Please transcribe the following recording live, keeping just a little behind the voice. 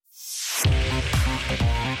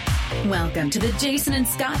Welcome to the Jason and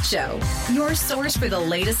Scott Show, your source for the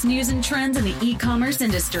latest news and trends in the e-commerce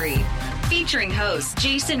industry. Featuring host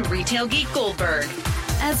Jason Retail Geek Goldberg,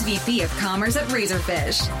 SVP of Commerce at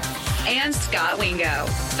Razorfish, and Scott Wingo,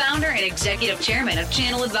 founder and executive chairman of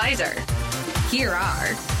Channel Advisor. Here are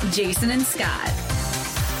Jason and Scott.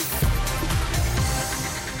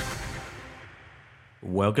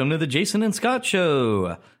 Welcome to the Jason and Scott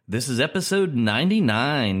Show. This is episode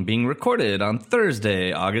 99, being recorded on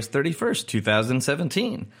Thursday, August 31st,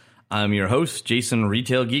 2017. I'm your host, Jason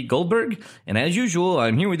Retail Geek Goldberg, and as usual,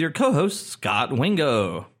 I'm here with your co-host, Scott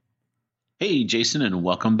Wingo. Hey, Jason, and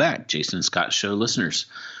welcome back, Jason and Scott Show listeners.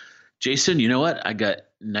 Jason, you know what? I got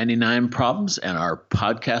 99 problems, and our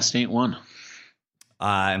podcast ain't one.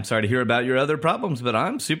 I'm sorry to hear about your other problems, but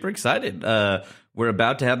I'm super excited. We're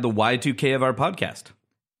about to have the Y2K of our podcast.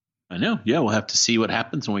 I know. Yeah, we'll have to see what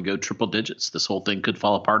happens when we go triple digits. This whole thing could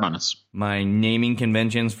fall apart on us. My naming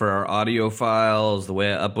conventions for our audio files, the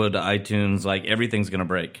way I upload to iTunes, like everything's going to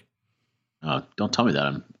break. Don't tell me that.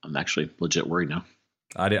 I'm actually legit worried now.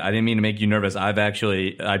 I didn't mean to make you nervous. I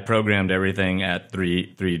programmed everything at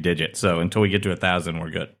three digits. So until we get to 1,000, we're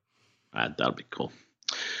good. That'll be cool.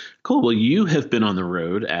 Cool. Well, you have been on the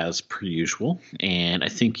road as per usual, and I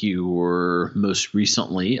think you were most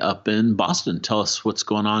recently up in Boston. Tell us what's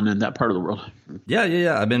going on in that part of the world.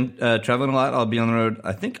 Yeah. I've been traveling a lot. I'll be on the road,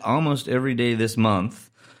 I think, almost every day this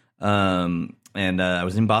month. And I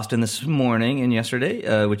was in Boston this morning and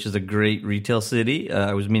yesterday, which is a great retail city.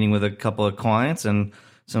 I was meeting with a couple of clients and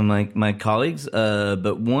some of my colleagues.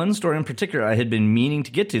 But one store in particular I had been meaning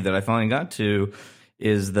to get to that I finally got to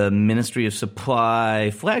is the Ministry of Supply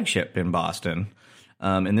flagship in Boston.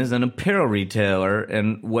 And this is an apparel retailer.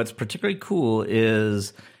 And what's particularly cool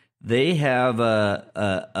is they have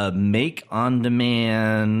a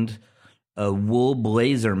make-on-demand wool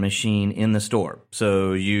blazer machine in the store.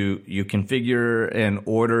 So you configure and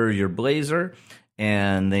order your blazer,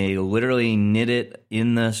 and they literally knit it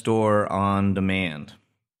in the store on demand.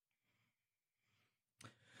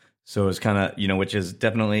 So it's kind of, which is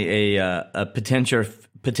definitely a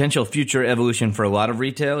potential future evolution for a lot of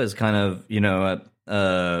retail is kind of,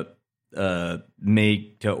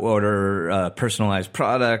 make to order personalized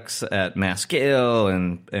products at mass scale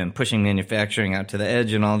and pushing manufacturing out to the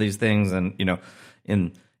edge and all these things. And,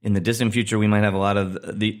 in the distant future, we might have a lot of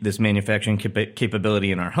this manufacturing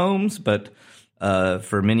capability in our homes. But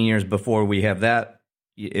for many years before we have that,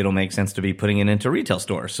 it'll make sense to be putting it into retail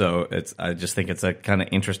stores. So I just think it's a kind of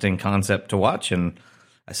interesting concept to watch. And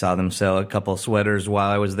I saw them sell a couple of sweaters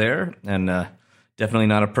while I was there, and definitely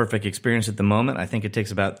not a perfect experience at the moment. I think it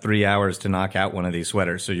takes about 3 hours to knock out one of these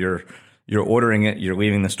sweaters. So you're ordering it, you're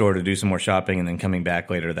leaving the store to do some more shopping, and then coming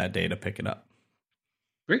back later that day to pick it up.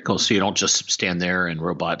 Very cool. So you don't just stand there and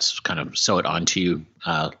robots kind of sew it onto you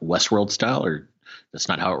Westworld style, or that's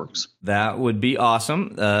not how it works? That would be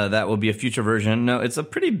awesome. That will be a future version. No, it's a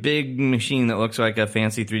pretty big machine that looks like a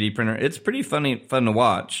fancy 3D printer. It's pretty fun to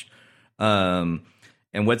watch. And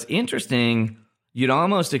what's interesting, you'd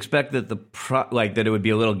almost expect that that it would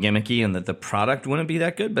be a little gimmicky and that the product wouldn't be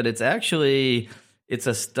that good, but it's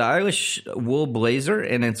a stylish wool blazer,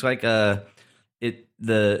 and it's like the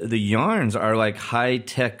yarns are like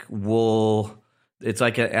high-tech wool. It's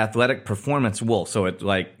like an athletic performance wool, so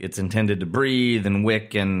it's intended to breathe and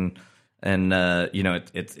wick, and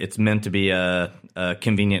it's meant to be a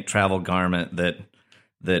convenient travel garment that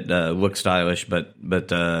looks stylish but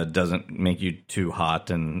doesn't make you too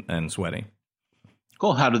hot and sweaty.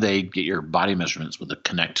 Cool. How do they get your body measurements with a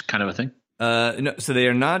Kinect kind of a thing? No, so they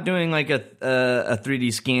are not doing like a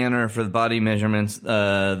 3D scanner for the body measurements.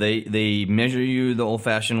 They measure you the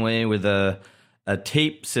old-fashioned way with a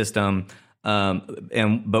tape system.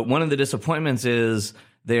 But one of the disappointments is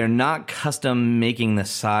they are not custom making the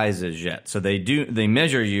sizes yet. So they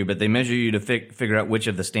measure you, but they measure you to figure out which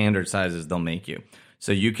of the standard sizes they'll make you.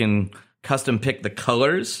 So you can custom pick the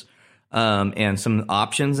colors, and some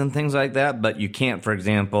options and things like that, but you can't, for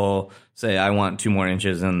example, say I want 2 more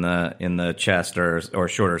inches in the chest or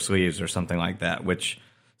shorter sleeves or something like that, which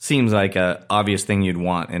seems like a obvious thing you'd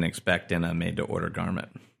want and expect in a made to order garment.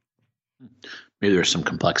 Maybe there's some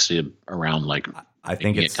complexity around I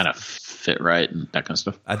think it's kind of fit right and that kind of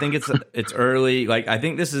stuff. I think it's early. Like, I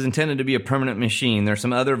think this is intended to be a permanent machine. There's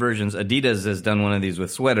some other versions. Adidas has done one of these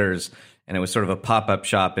with sweaters, and it was sort of a pop-up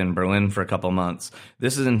shop in Berlin for a couple of months.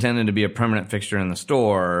 This is intended to be a permanent fixture in the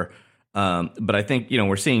store. But I think,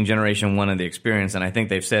 we're seeing generation 1 of the experience, and I think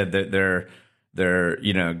they've said that they're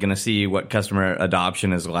going to see what customer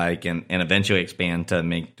adoption is like and eventually expand to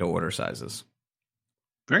make to order sizes.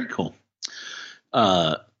 Very cool.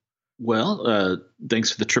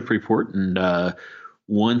 Thanks for the trip report. And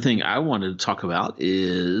One thing I wanted to talk about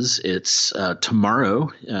is it's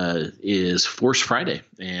tomorrow is Force Friday,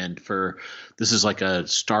 and this is like a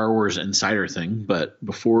Star Wars insider thing. But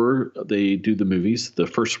before they do the movies, the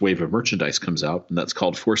first wave of merchandise comes out, and that's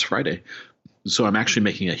called Force Friday. So I'm actually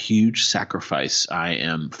making a huge sacrifice. I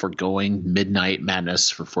am forgoing Midnight Madness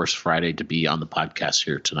for Force Friday to be on the podcast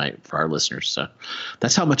here tonight for our listeners. So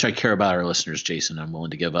that's how much I care about our listeners, Jason. I'm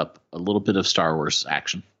willing to give up a little bit of Star Wars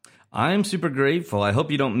action. I'm super grateful. I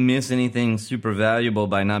hope you don't miss anything super valuable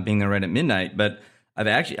by not being there right at midnight. But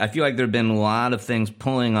I feel like there have been a lot of things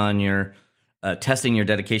pulling on your testing your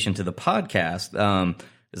dedication to the podcast.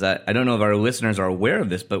 I don't know if our listeners are aware of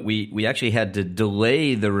this, but we actually had to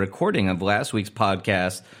delay the recording of last week's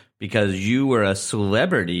podcast because you were a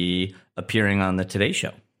celebrity appearing on the Today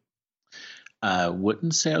Show. I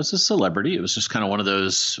wouldn't say I was a celebrity. It was just kind of one of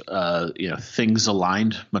those, things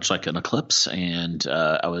aligned, much like an eclipse. And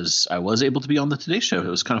I was able to be on the Today Show. It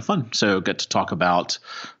was kind of fun. So got to talk about.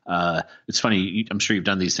 It's funny. I'm sure you've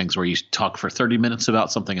done these things where you talk for 30 minutes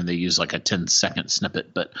about something and they use like a 10-second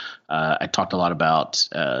snippet. But I talked a lot about,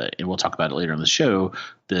 and we'll talk about it later on the show,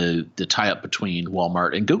 the tie-up between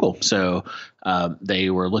Walmart and Google. So they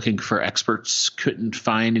were looking for experts, couldn't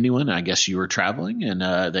find anyone. I guess you were traveling,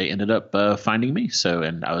 and they ended up finding me.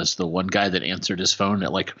 And I was the one guy that answered his phone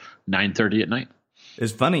at like 9:30 at night.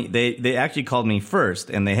 It's funny. They actually called me first,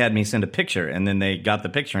 and they had me send a picture, and then they got the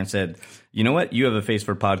picture and said, "You know what? You have a face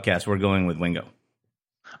for podcast. We're going with Wingo."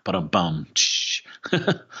 But a bum.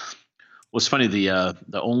 What's funny, the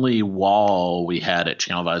only wall we had at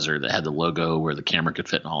Channel Visor that had the logo where the camera could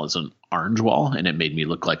fit and all is an orange wall, and it made me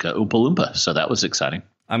look like a Oompa Loompa. So that was exciting.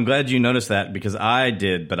 I'm glad you noticed that because I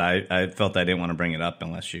did, but I felt I didn't want to bring it up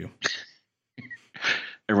unless you.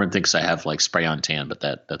 Everyone thinks I have like spray on tan, but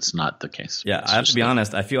that's not the case. Yeah, I have to be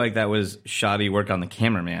honest. I feel like that was shoddy work on the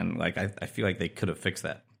cameraman. Like I feel like they could have fixed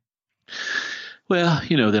that. Well,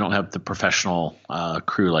 they don't have the professional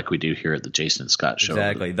crew like we do here at the Jason and Scott Show.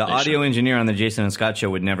 Exactly. The audio engineer on the Jason and Scott Show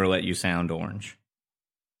would never let you sound orange.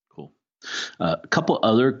 Cool. A couple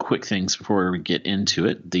other quick things before we get into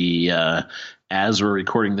it. As we're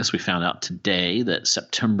recording this, we found out today that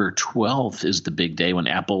September 12th is the big day when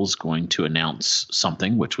Apple's going to announce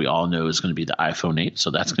something, which we all know is going to be the iPhone 8.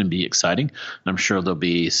 So that's going to be exciting. And I'm sure there'll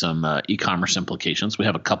be some e-commerce implications. We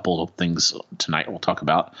have a couple of things tonight we'll talk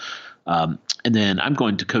about. And then I'm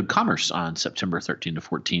going to Code Commerce on September 13 to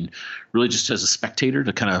 14, really just as a spectator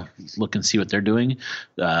to kind of look and see what they're doing.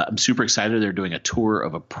 I'm super excited. They're doing a tour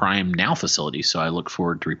of a Prime Now facility, so I look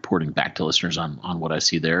forward to reporting back to listeners on what I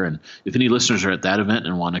see there. And if any listeners are at that event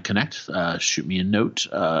and want to connect, shoot me a note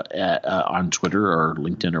on Twitter or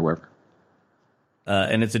LinkedIn or wherever.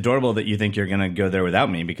 And it's adorable that you think you're going to go there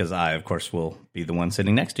without me because I, of course, will be the one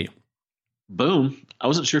sitting next to you. Boom. I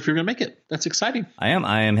wasn't sure if you were going to make it. That's exciting. I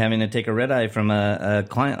am having to take a red eye from a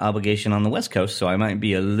client obligation on the West Coast, so I might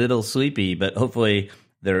be a little sleepy, but hopefully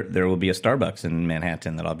there will be a Starbucks in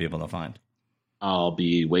Manhattan that I'll be able to find. I'll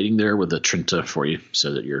be waiting there with a Trenta for you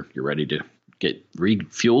so that you're ready to get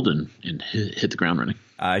refueled and hit the ground running.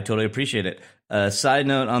 I totally appreciate it. Side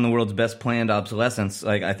note on the world's best planned obsolescence,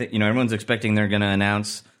 like I think everyone's expecting they're going to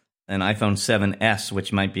announce an iPhone 7S,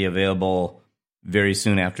 which might be available very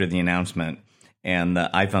soon after the announcement, and the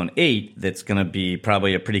iPhone 8 that's going to be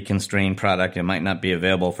probably a pretty constrained product. It might not be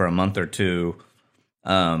available for a month or two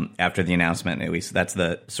after the announcement. At least that's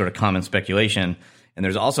the sort of common speculation. And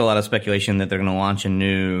there's also a lot of speculation that they're going to launch a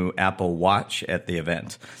new Apple Watch at the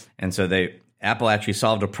event. And so Apple actually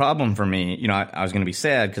solved a problem for me. I was going to be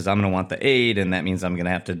sad because I'm going to want the 8, and that means I'm going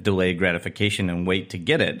to have to delay gratification and wait to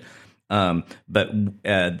get it. But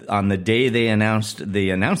on the day they announced the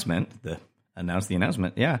announcement,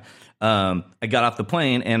 yeah. I got off the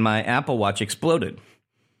plane and my Apple Watch exploded.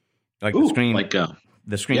 The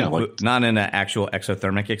screen, not in an actual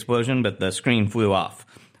exothermic explosion, but the screen flew off.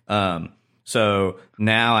 So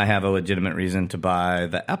now I have a legitimate reason to buy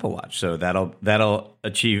the Apple Watch. So that'll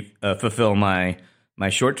fulfill my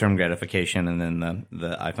short-term gratification, and then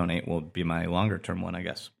the iPhone 8 will be my longer-term one, I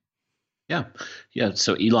guess. Yeah.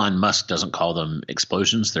 So Elon Musk doesn't call them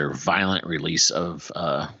explosions; they're violent release of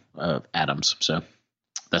atoms. So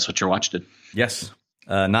that's what your watch did. Yes.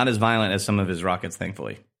 Not as violent as some of his rockets,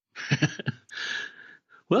 thankfully.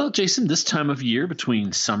 Well, Jason, this time of year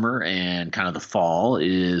between summer and kind of the fall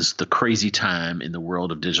is the crazy time in the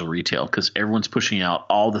world of digital retail because everyone's pushing out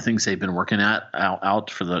all the things they've been working out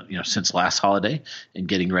for the since last holiday and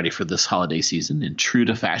getting ready for this holiday season. And true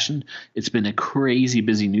to fashion, it's been a crazy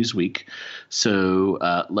busy news week.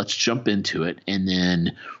 So let's jump into it. And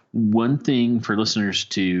then One thing for listeners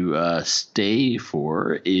to stay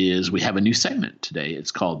for is we have a new segment today.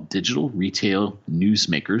 It's called Digital Retail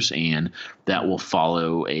Newsmakers, and that will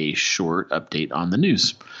follow a short update on the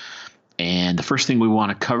news. And the first thing we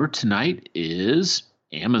want to cover tonight is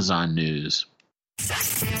Amazon news.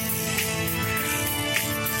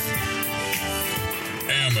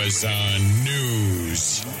 Amazon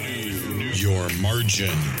news. Your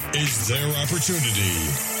margin is their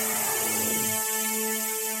opportunity.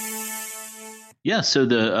 Yeah, so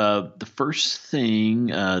the first thing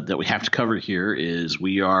that we have to cover here is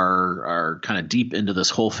we are kind of deep into this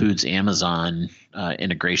Whole Foods Amazon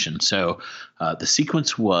integration. So the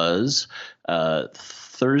sequence was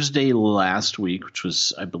Thursday last week, which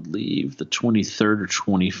was, I believe, the 23rd or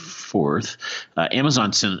 24th,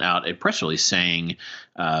 Amazon sent out a press release saying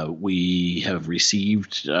we have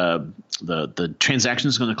received the transaction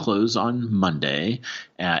is going to close on Monday,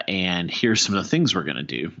 and here's some of the things we're going to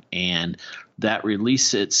do. And that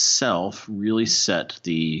release itself really set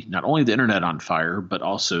not only the internet on fire, but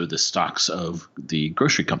also the stocks of the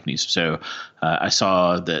grocery companies. So I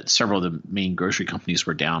saw that several of the main grocery companies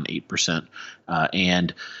were down 8%.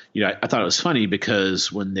 And I thought it was funny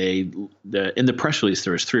because when in the press release,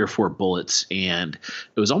 there was 3 or 4 bullets, and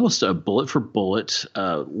it was almost a bullet for bullet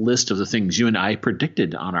list of the things you and I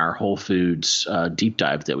predicted on our Whole Foods deep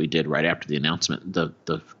dive that we did right after the announcement,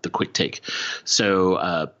 the quick take.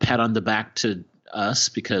 So pat on the back to us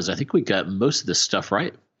because I think we got most of this stuff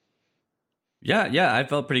right. Yeah, I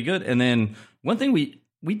felt pretty good. And then one thing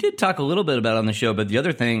we did talk a little bit about on the show, but the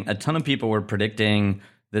other thing, a ton of people were predicting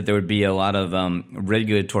that there would be a lot of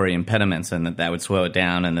regulatory impediments and that would slow it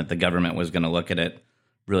down and that the government was going to look at it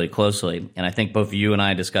really closely. And I think both you and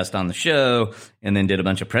I discussed on the show and then did a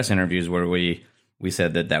bunch of press interviews where we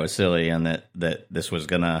said that was silly and that this was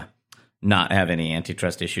going to not have any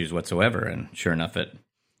antitrust issues whatsoever. And sure enough,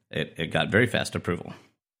 it got very fast approval.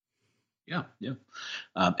 Yeah.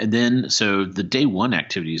 And then, so the day one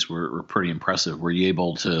activities were pretty impressive. Were you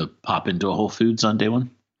able to pop into a Whole Foods on day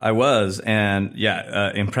one? I was, and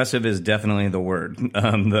impressive is definitely the word.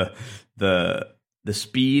 The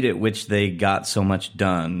speed at which they got so much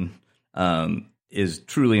done is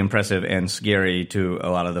truly impressive and scary to a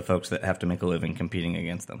lot of the folks that have to make a living competing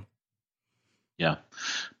against them. Yeah.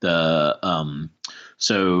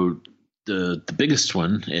 The biggest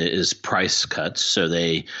one is price cuts. So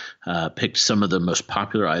they picked some of the most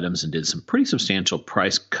popular items and did some pretty substantial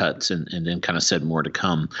price cuts and then kind of said more to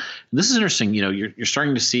come. And this is interesting. You're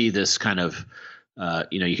starting to see this kind of,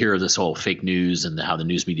 you hear this whole fake news and how the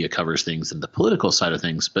news media covers things and the political side of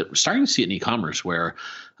things, but we're starting to see it in e-commerce where,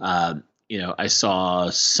 I saw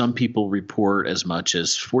some people report as much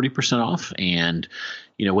as 40% off. And,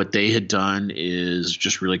 what they had done is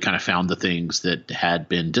just really kind of found the things that had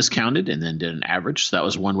been discounted and then did an average. So that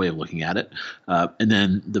was one way of looking at it. And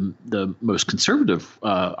then the most conservative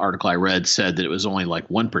article I read said that it was only like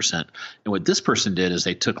 1%. And what this person did is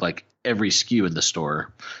they took like every SKU in the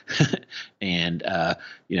store and,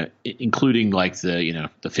 including like the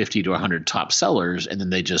 50 to 100 top sellers. And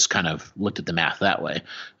then they just kind of looked at the math that way.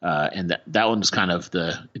 And that one was kind of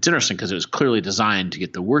it's interesting because it was clearly designed to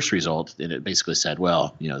get the worst result. And it basically said, well,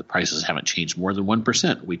 the prices haven't changed more than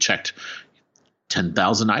 1%. We checked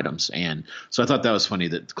 10,000 items. And so I thought that was funny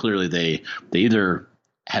that clearly they either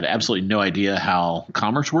had absolutely no idea how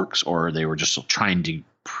commerce works or they were just trying to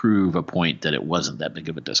prove a point that it wasn't that big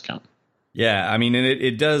of a discount. Yeah, I mean, and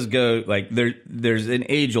it does go like there's an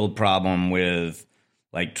age-old problem with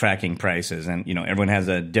like tracking prices, and everyone has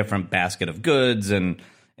a different basket of goods, and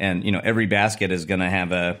every basket is going to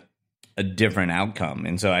have a different outcome.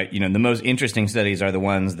 And so the most interesting studies are the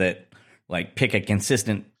ones that like pick a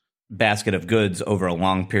consistent basket of goods over a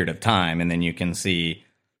long period of time, and then you can see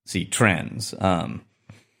trends.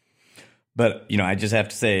 But I just have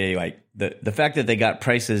to say, like the fact that they got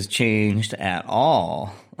prices changed at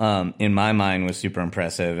all, in my mind, was super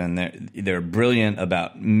impressive, and they're brilliant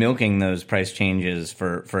about milking those price changes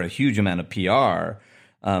for a huge amount of PR.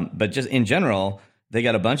 But just in general, they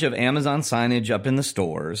got a bunch of Amazon signage up in the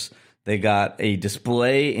stores. They got a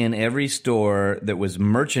display in every store that was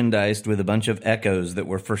merchandised with a bunch of Echoes that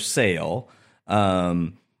were for sale.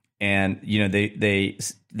 And they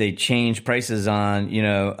change prices on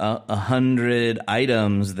 100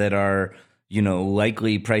 items that are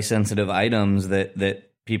likely price sensitive items that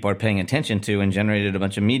people are paying attention to, and generated a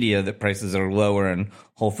bunch of media that prices are lower in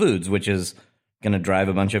Whole Foods, which is going to drive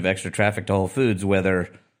a bunch of extra traffic to Whole Foods,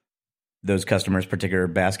 whether those customers' particular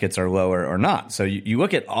baskets are lower or not. So you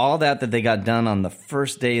look at all that they got done on the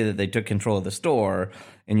first day that they took control of the store,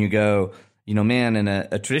 and you go, man, in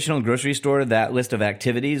a traditional grocery store, that list of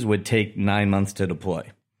activities would take 9 months to deploy.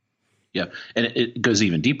 Yeah, and it goes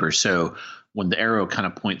even deeper. So when the arrow kind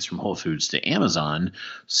of points from Whole Foods to Amazon,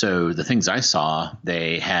 so the things I saw,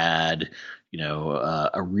 they had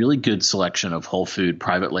a really good selection of whole food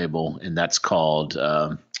private label, and that's called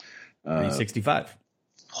 365.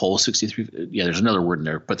 Whole 63. Yeah, there's another word in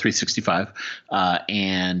there, but 365.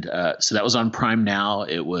 So that was on Prime Now.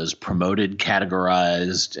 It was promoted,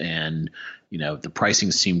 categorized, and the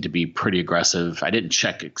pricing seemed to be pretty aggressive. I didn't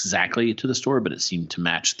check exactly to the store, but it seemed to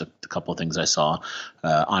match the couple of things I saw.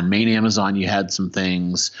 On main Amazon, you had some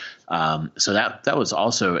things. So that was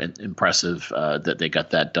also impressive that they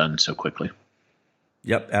got that done so quickly.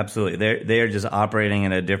 Yep, absolutely. They are just operating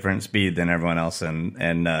at a different speed than everyone else,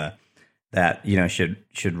 and that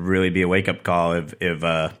should really be a wake up call if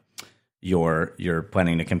you're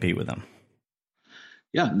planning to compete with them.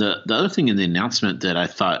 Yeah, the other thing in the announcement that I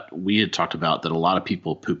thought we had talked about that a lot of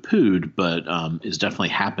people poo-pooed, but is definitely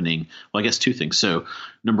happening. Well, I guess two things. So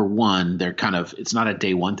number one, it's not a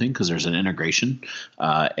day one thing because there's an integration,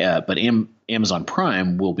 but Amazon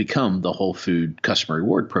Prime will become the Whole Food customer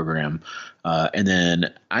reward program. And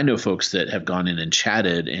then I know folks that have gone in and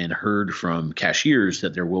chatted and heard from cashiers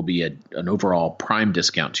that there will be an overall Prime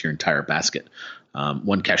discount to your entire basket.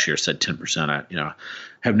 One cashier said 10%.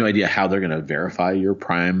 I have no idea how they're going to verify your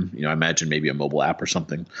Prime. I imagine maybe a mobile app or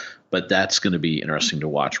something, but that's going to be interesting to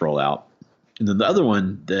watch roll out. And then the other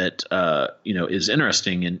one that is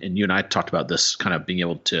interesting, and you and I talked about this kind of being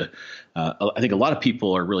able to. I think a lot of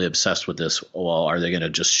people are really obsessed with this. Well, are they going to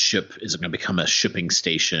just ship? Is it going to become a shipping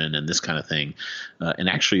station and this kind of thing? And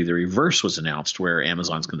actually, the reverse was announced, where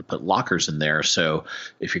Amazon's going to put lockers in there. So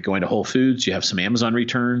if you're going to Whole Foods, you have some Amazon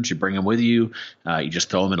returns, you bring them with you, you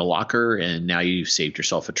just throw them in a locker, and now you've saved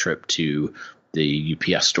yourself a trip to the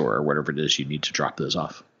UPS store or whatever it is you need to drop those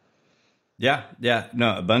off. Yeah.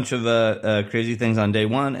 No, a bunch of crazy things on day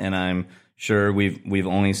one, and I'm sure we've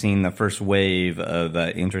only seen the first wave of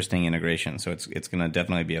interesting integration. So it's going to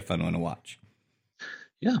definitely be a fun one to watch.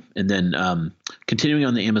 Yeah, and then continuing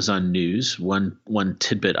on the Amazon news, one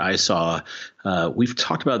tidbit I saw, we've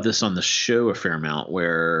talked about this on the show a fair amount,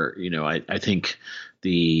 where I think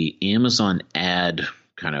the Amazon ad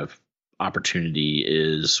kind of opportunity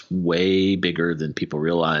is way bigger than people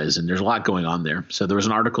realize, and there's a lot going on there. So there was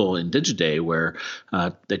an article in Digiday where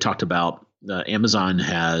they talked about Amazon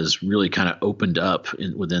has really kind of opened up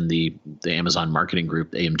within the Amazon marketing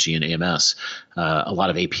group, AMG and AMS, a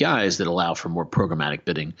lot of APIs that allow for more programmatic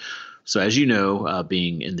bidding. So as you know,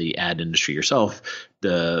 being in the ad industry yourself,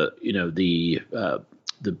 the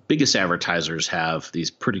biggest advertisers have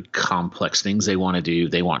these pretty complex things they want to do.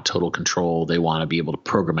 They want total control. They want to be able to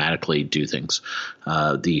programmatically do things.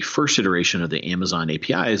 The first iteration of the Amazon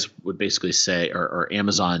APIs would basically say, or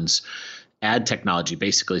Amazon's ad technology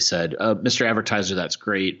basically said, Mr. Advertiser, that's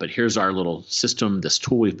great, but here's our little system, this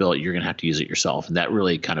tool we've built, you're going to have to use it yourself. And that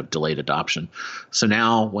really kind of delayed adoption. So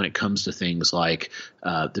now when it comes to things like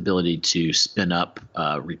the ability to spin up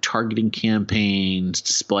retargeting campaigns,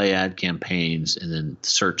 display ad campaigns, and then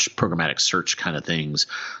programmatic search kind of things,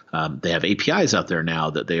 they have APIs out there now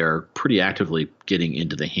that they are pretty actively getting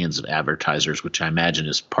into the hands of advertisers, which I imagine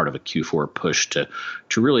is part of a Q4 push to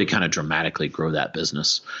really kind of dramatically grow that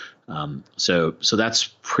business. So that's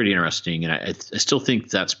pretty interesting, and I still think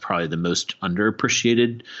that's probably the most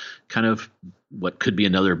underappreciated kind of what could be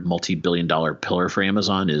another multi-billion-dollar pillar for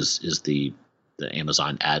Amazon is the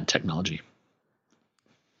Amazon ad technology.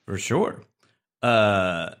 For sure.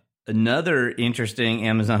 Another interesting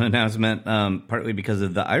Amazon announcement, partly because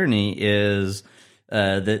of the irony, is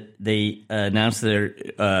that they announced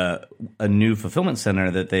a new fulfillment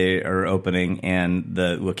center that they are opening, and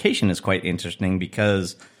the location is quite interesting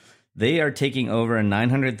because they are taking over a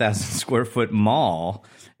 900,000 square foot mall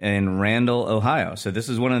in Randall, Ohio. So this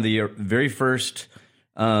is one of the very first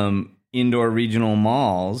indoor regional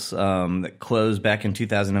malls that closed back in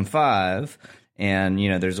 2005. And,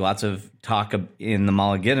 there's lots of talk in the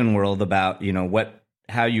Mallageddon world about,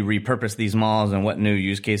 how you repurpose these malls and what new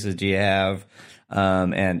use cases do you have.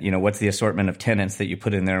 And, what's the assortment of tenants that you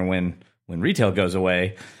put in there when retail goes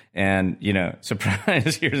away. And,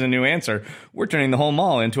 surprise, here's a new answer. We're turning the whole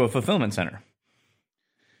mall into a fulfillment center.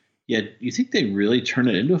 Yeah. You think they really turn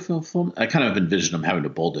it into a fulfillment? I kind of envision them having to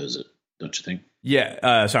bulldoze it, don't you think?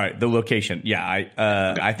 Yeah. Sorry, the location. Yeah.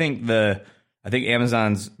 I think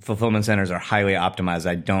Amazon's fulfillment centers are highly optimized.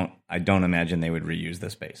 I don't imagine they would reuse the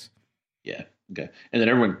space. Yeah. Okay. And then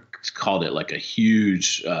everyone called it like a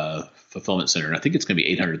huge fulfillment center. And I think it's going to be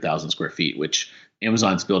 800,000 square feet, which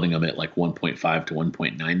Amazon's building them at like 1.5 to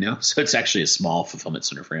 1.9 now. So it's actually a small fulfillment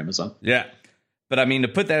center for Amazon. Yeah. But I mean, to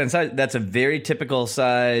put that inside, that's a very typical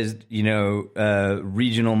sized,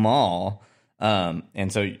 regional mall.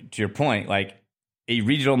 And so to your point, like a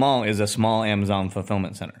regional mall is a small Amazon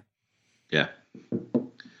fulfillment center. Yeah.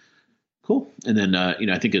 Cool. And then,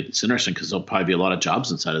 I think it's interesting because there'll probably be a lot of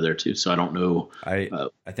jobs inside of there too. So I don't know. I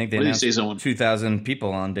think they announced 2,000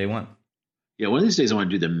 people on day one. Yeah. One of these days I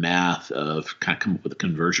want to do the math of kind of come up with a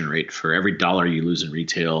conversion rate for every dollar you lose in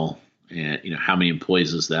retail, and, how many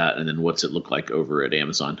employees is that? And then what's it look like over at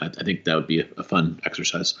Amazon? I think that would be a fun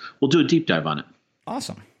exercise. We'll do a deep dive on it.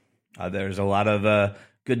 Awesome. There's a lot of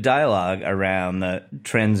good dialogue around the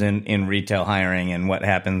trends in retail hiring and what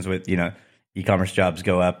happens with, e-commerce jobs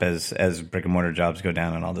go up as brick and mortar jobs go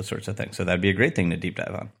down and all those sorts of things. So that'd be a great thing to deep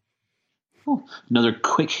dive on. Cool. Another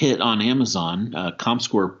quick hit on Amazon.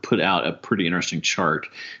 ComScore put out a pretty interesting chart,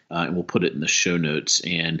 and we'll put it in the show notes.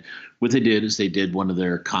 And what they did is they did one of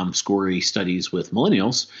their ComScore studies with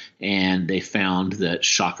millennials, and they found that,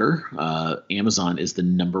 shocker, Amazon is the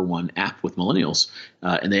number one app with millennials.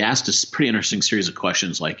 And they asked a pretty interesting series of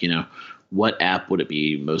questions like, what app would it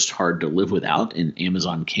be most hard to live without? And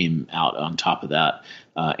Amazon came out on top of that.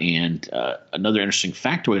 And another interesting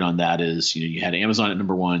factoid on that is, you had Amazon at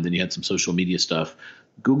number one, then you had some social media stuff.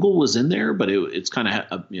 Google was in there, but it's kind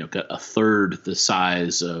of got a third the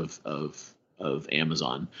size of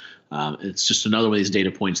Amazon. It's just another one of these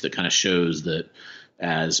data points that kind of shows that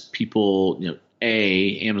as people,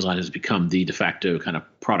 Amazon has become the de facto kind of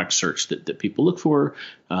product search that people look for,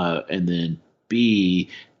 and then B,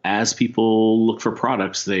 as people look for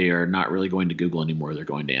products, they are not really going to Google anymore. They're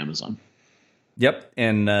going to Amazon. Yep.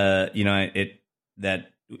 And,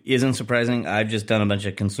 that isn't surprising. I've just done a bunch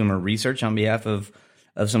of consumer research on behalf of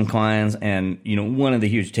some clients. And, one of the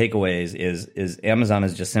huge takeaways is Amazon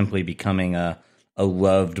is just simply becoming a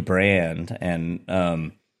loved brand. And,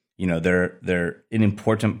 they're an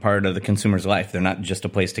important part of the consumer's life. They're not just a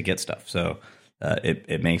place to get stuff. So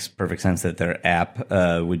it makes perfect sense that their app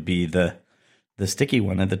would be the sticky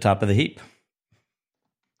one at the top of the heap.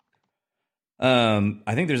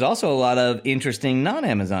 I think there's also a lot of interesting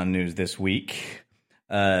non-Amazon news this week.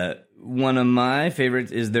 One of my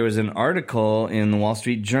favorites is there was an article in the Wall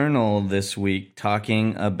Street Journal this week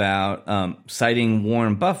talking about citing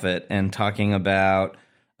Warren Buffett and talking about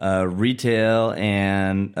retail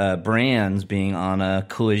and brands being on a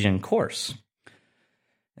collision course.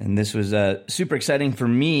 And this was super exciting for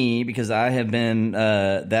me because I have been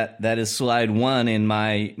that is slide one in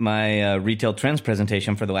my retail trends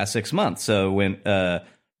presentation for the last 6 months. So when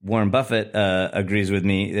Warren Buffett agrees with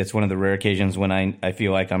me, it's one of the rare occasions when I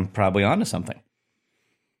feel like I'm probably onto something.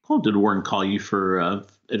 Cool. Did Warren call you for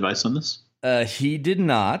advice on this? He did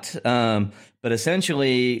not. But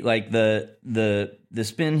essentially, like the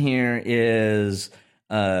spin here is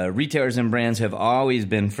retailers and brands have always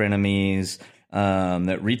been frenemies.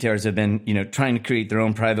 That retailers have been, trying to create their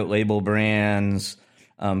own private label brands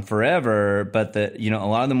forever, but that a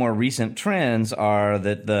lot of the more recent trends are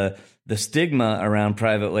that the stigma around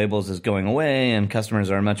private labels is going away, and customers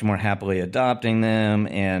are much more happily adopting them,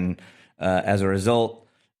 and as a result,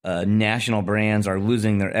 national brands are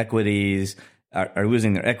losing their equities. Are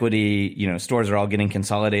losing their equity. Stores are all getting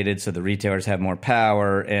consolidated, so the retailers have more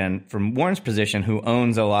power. And from Warren's position, who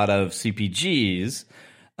owns a lot of CPGs.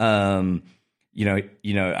 I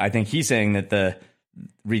think he's saying that the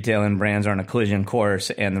retail and brands are on a collision course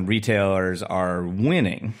and the retailers are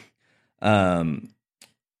winning,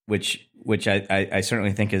 which I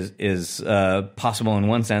certainly think is possible in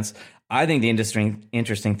one sense. I think the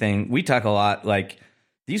interesting thing, we talk a lot, like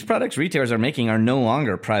these products retailers are making are no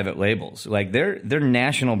longer private labels. Like they're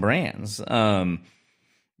national brands. Kirkland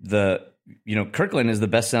is the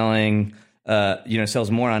best-selling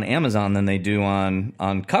sells more on Amazon than they do on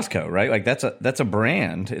Costco, right? Like that's a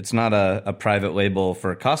brand. It's not a private label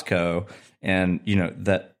for Costco, and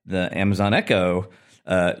that the Amazon Echo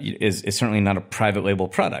is certainly not a private label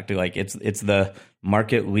product. Like it's the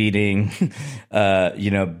market leading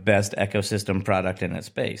best ecosystem product in its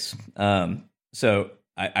space. So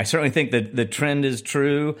I certainly think that the trend is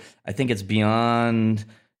true. I think it's beyond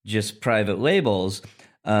just private labels.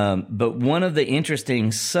 But one of the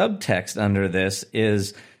interesting subtext under this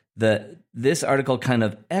is that this article kind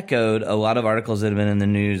of echoed a lot of articles that have been in the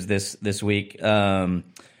news this week. One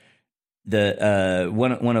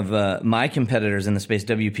of my competitors in the space,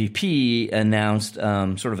 WPP, announced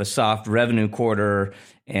sort of a soft revenue quarter,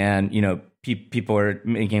 and people are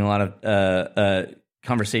making a lot of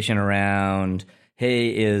conversation around,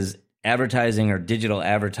 hey, is advertising or digital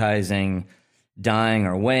advertising dying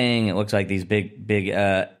or weighing? It looks like these big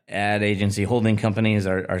ad agency holding companies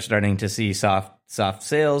are starting to see soft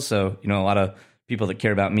sales. So a lot of people that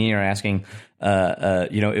care about me are asking,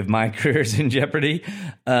 if my career is in jeopardy.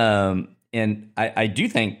 And I do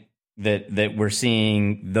think that we're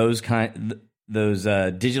seeing those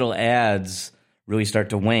digital ads really start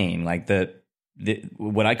to wane, like the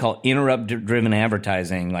what I call interrupt-driven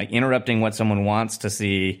advertising, like interrupting what someone wants to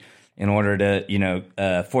see in order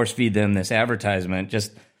to force feed them this advertisement,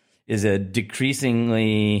 just is a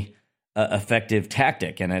decreasingly effective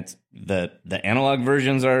tactic, and it's the analog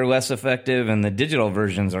versions are less effective and the digital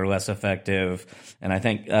versions are less effective. And I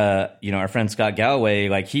think our friend Scott Galloway,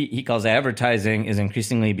 like he calls advertising is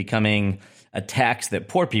increasingly becoming a tax that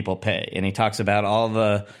poor people pay, and he talks about all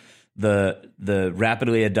the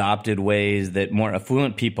rapidly adopted ways that more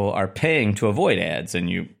affluent people are paying to avoid ads. And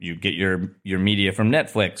you get your media from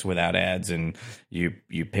Netflix without ads, and you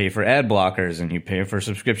pay for ad blockers, and you pay for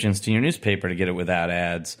subscriptions to your newspaper to get it without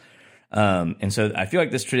ads. And so I feel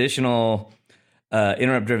like this traditional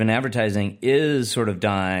interrupt-driven advertising is sort of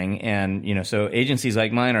dying, and so agencies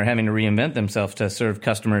like mine are having to reinvent themselves to serve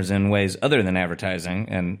customers in ways other than advertising.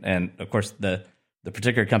 And of course, the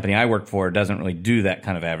particular company I work for doesn't really do that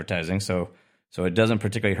kind of advertising, so it doesn't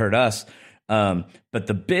particularly hurt us. But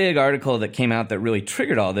the big article that came out that really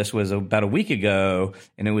triggered all this was about a week ago,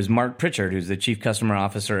 and it was Mark Pritchard, who's the chief customer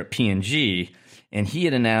officer at P&G, and he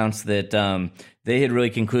had announced that they had really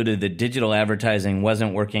concluded that digital advertising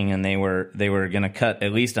wasn't working, and they were going to cut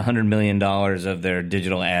at least $100 million of their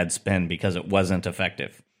digital ad spend because it wasn't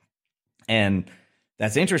effective. And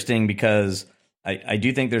that's interesting because I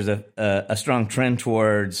do think there's a strong trend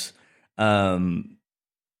towards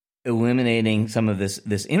eliminating some of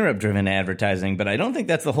this interrupt-driven advertising, but I don't think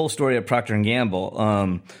that's the whole story of Procter &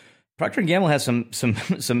 Gamble. Procter & Gamble has some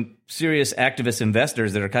serious activist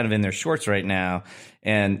investors that are kind of in their shorts right now,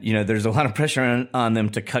 and there's a lot of pressure on them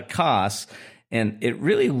to cut costs, and it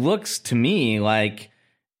really looks to me like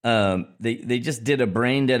they just did a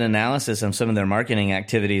brain-dead analysis of some of their marketing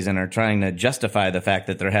activities and are trying to justify the fact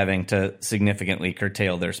that they're having to significantly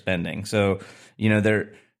curtail their spending. So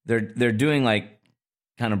they're doing like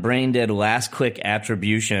kind of brain-dead last-click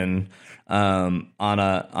attribution on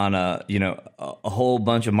a whole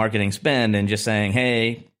bunch of marketing spend, and just saying,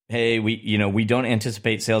 hey, we don't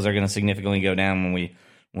anticipate sales are going to significantly go down when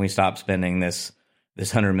we stop spending this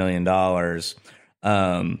 $100 million.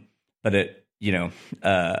 But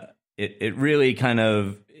it really kind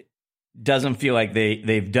of doesn't feel like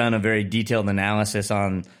they've done a very detailed analysis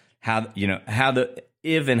on how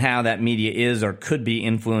that media is or could be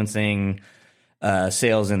influencing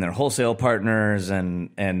sales in their wholesale partners, and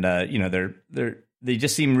they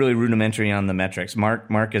just seem really rudimentary on the metrics.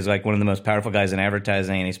 Mark is like one of the most powerful guys in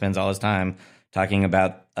advertising, and he spends all his time talking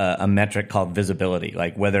about a metric called visibility,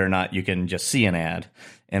 like whether or not you can just see an ad.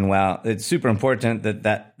 And while it's super important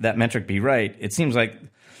that metric be right, it seems like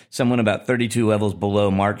someone about 32 levels below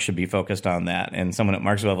Mark should be focused on that, and someone at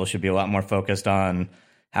Mark's level should be a lot more focused on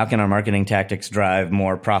how can our marketing tactics drive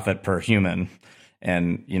more profit per human.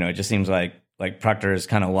 And it just seems like Procter has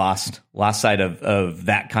kind of lost sight of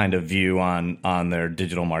that kind of view on their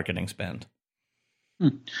digital marketing spend.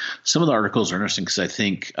 Some of the articles are interesting because I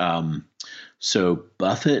think so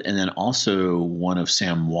Buffett and then also one of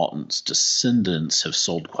Sam Walton's descendants have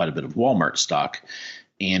sold quite a bit of Walmart stock.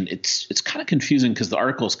 And it's kind of confusing because the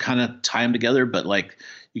articles kind of tie them together, but like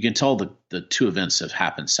you can tell the two events have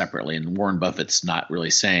happened separately. And Warren Buffett's not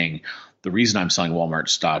really saying the reason I'm selling Walmart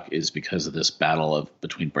stock is because of this battle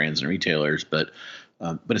between brands and retailers. But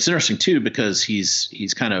it's interesting too because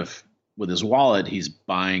he's kind of with his wallet, he's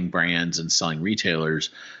buying brands and selling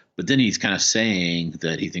retailers, but then he's kind of saying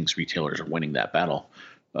that he thinks retailers are winning that battle.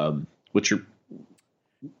 What's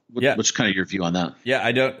kind of your view on that? Yeah,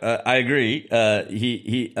 I agree.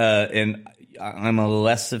 And I'm a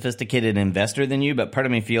less sophisticated investor than you, but part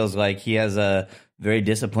of me feels like he has a very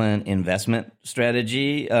disciplined investment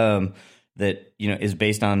strategy that is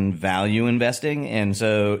based on value investing. And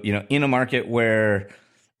so in a market where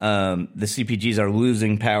the CPGs are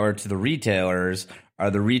losing power to the retailers,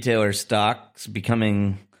 are the retailer stocks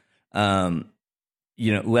becoming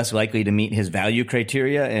less likely to meet his value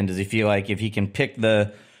criteria? And does he feel like if he can pick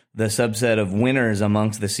the subset of winners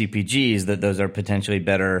amongst the CPGs, that those are potentially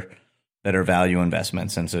better value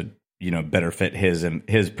investments, and so better fit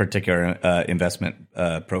his particular investment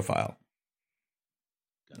profile?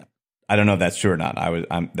 I don't know if that's true or not.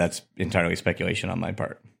 That's entirely speculation on my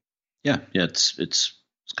part. Yeah, it's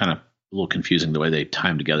kind of a little confusing the way they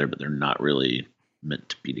time together, but they're not really meant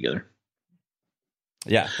to be together.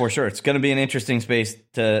 Yeah, for sure. It's going to be an interesting space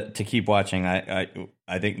to keep watching. I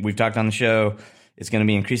think we've talked on the show. It's going to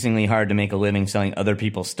be increasingly hard to make a living selling other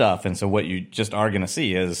people's stuff, and so what you just are going to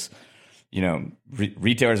see is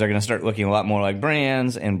retailers are going to start looking a lot more like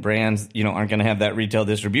brands, and brands, aren't going to have that retail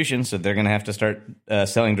distribution. So they're going to have to start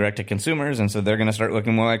selling direct to consumers. And so they're going to start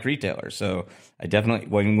looking more like retailers. So I definitely,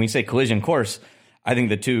 when we say collision course, I think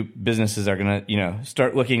the two businesses are going to,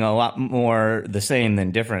 start looking a lot more the same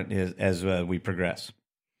than different as we progress.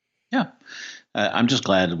 Yeah. I'm just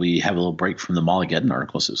glad we have a little break from the Mallageddon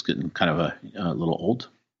articles. It's getting kind of a little old.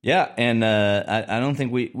 Yeah. And I don't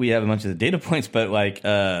think we have a bunch of the data points, but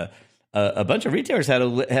a bunch of retailers had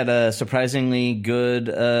a surprisingly good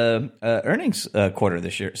earnings quarter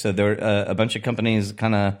this year. So there were a bunch of companies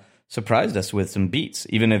kind of surprised us with some beats,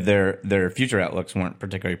 even if their future outlooks weren't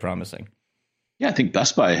particularly promising. Yeah, I think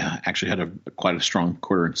Best Buy actually had quite a strong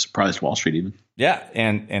quarter and surprised Wall Street even. Yeah,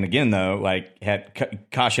 and again though, had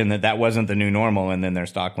caution that wasn't the new normal, and then their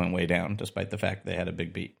stock went way down despite the fact they had a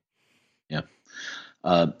big beat. Yeah,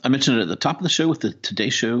 I mentioned it at the top of the show with the Today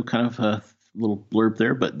Show kind of little blurb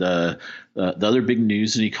there, but the other big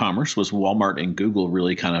news in e-commerce was Walmart and Google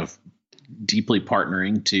really kind of deeply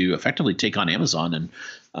partnering to effectively take on Amazon. And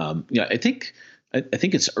I think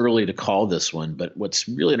it's early to call this one, but what's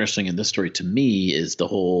really interesting in this story to me is the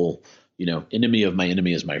whole enemy of my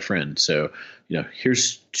enemy is my friend. So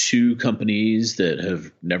here's two companies that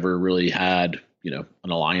have never really had an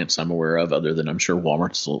alliance I'm aware of, other than I'm sure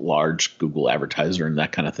Walmart's a large Google advertiser and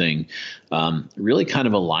that kind of thing, really kind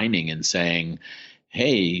of aligning and saying,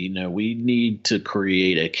 hey, we need to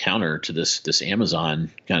create a counter to this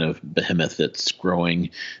Amazon kind of behemoth that's growing,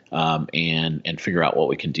 and figure out what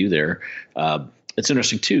we can do there. It's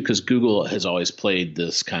interesting too, because Google has always played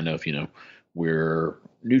this kind of, we're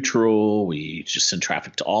neutral. We just send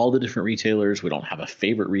traffic to all the different retailers. We don't have a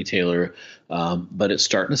favorite retailer, but it's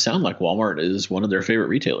starting to sound like Walmart is one of their favorite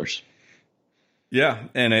retailers. Yeah,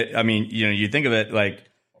 and you think of it like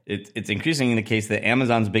it's increasingly the case that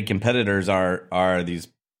Amazon's big competitors are these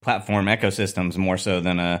platform ecosystems more so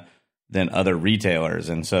than other retailers,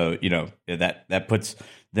 and so that puts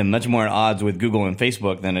them much more at odds with Google and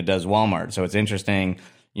Facebook than it does Walmart. So it's interesting,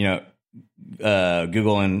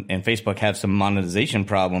 Google and Facebook have some monetization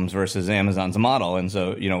problems versus Amazon's model. And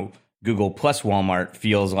so, Google plus Walmart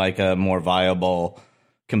feels like a more viable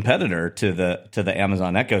competitor to the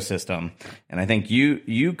Amazon ecosystem. And I think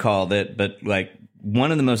you called it, but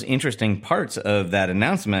one of the most interesting parts of that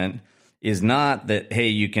announcement is not that, hey,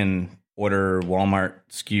 you can order Walmart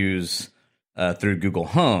SKUs through Google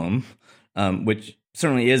Home, which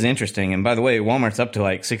certainly is interesting. And by the way, Walmart's up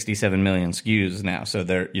to 67 million SKUs now. So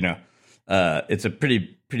they're, it's a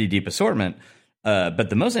pretty deep assortment. But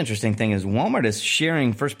the most interesting thing is Walmart is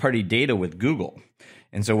sharing first party data with Google.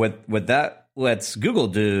 And so what that lets Google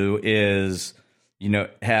do is,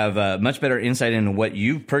 have much better insight into what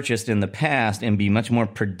you've purchased in the past and be much more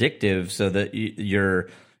predictive so that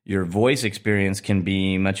your voice experience can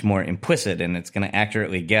be much more implicit, and it's going to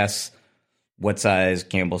accurately guess what size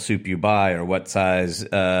Campbell's soup you buy or what size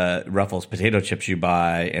Ruffles potato chips you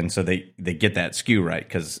buy. And so they get that SKU right,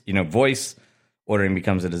 because, voice ordering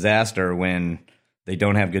becomes a disaster when they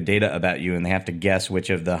don't have good data about you and they have to guess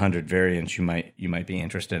which of the 100 variants you might be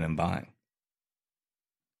interested in buying.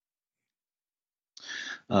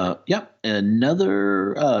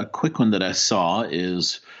 Another quick one that I saw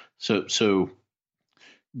is so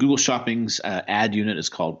Google Shopping's ad unit is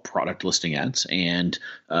called Product Listing Ads, and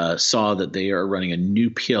saw that they are running a new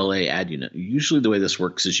PLA ad unit. Usually the way this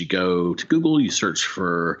works is you go to Google, you search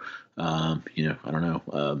for,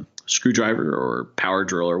 screwdriver or power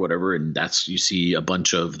drill or whatever, and you see a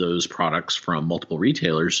bunch of those products from multiple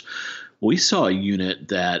retailers. We saw a unit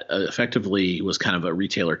that effectively was kind of a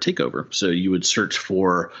retailer takeover. So you would search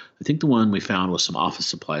for, I think the one we found was some office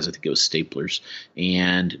supplies. I think it was staplers.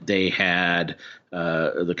 And they had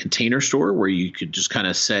the Container Store, where you could just kind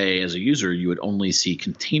of say, as a user, you would only see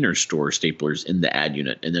Container Store staplers in the ad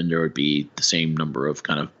unit. And then there would be the same number of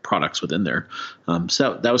kind of products within there.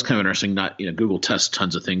 So that was kind of interesting. Google tests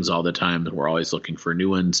tons of things all the time, and we're always looking for new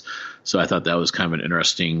ones. So I thought that was kind of an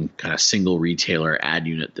interesting kind of single retailer ad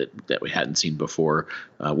unit that we hadn't seen before.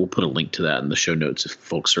 We'll put a link to that in the show notes if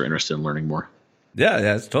folks are interested in learning more. Yeah,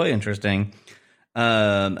 that's totally interesting.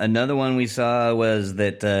 Another one we saw was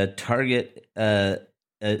that Target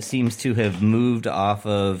seems to have moved off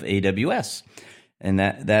of AWS. And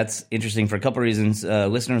that's interesting for a couple of reasons.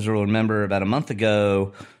 Listeners will remember about a month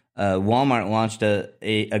ago, Walmart launched a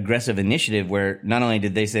aggressive initiative where not only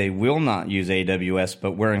did they say we'll not use AWS,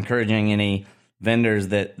 but we're encouraging any vendors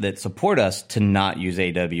that support us to not use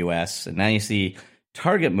AWS. And now you see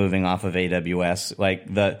Target moving off of AWS.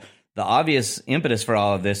 Like the obvious impetus for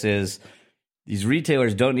all of this is these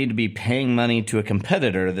retailers don't need to be paying money to a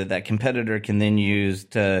competitor that competitor can then use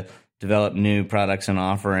to develop new products and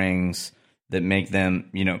offerings that make them,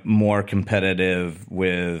 more competitive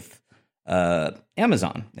with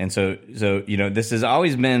Amazon. And so this has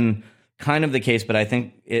always been kind of the case, but I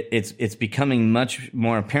think it's becoming much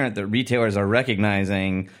more apparent that retailers are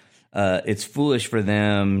recognizing it's foolish for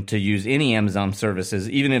them to use any Amazon services,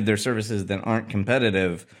 even if they're services that aren't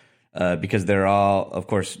competitive, because they're all, of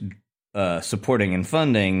course, supporting and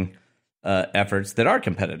funding efforts that are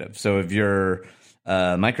competitive. So if you're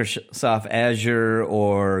Microsoft Azure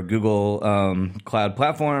or Google Cloud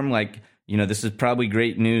Platform, this is probably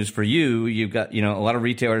great news for you. You've got, a lot of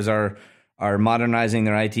retailers are modernizing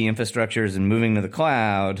their IT infrastructures and moving to the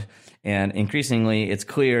cloud. And increasingly, it's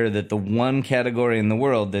clear that the one category in the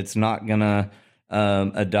world that's not going to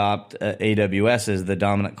adopt AWS as the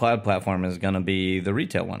dominant cloud platform is going to be the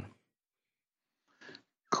retail one.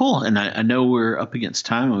 Cool. And I know we're up against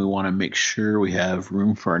time and we want to make sure we have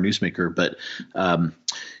room for our newsmaker. But,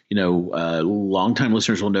 longtime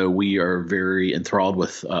listeners will know we are very enthralled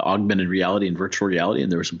with augmented reality and virtual reality. And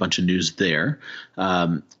there was a bunch of news there.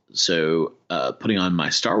 So putting on my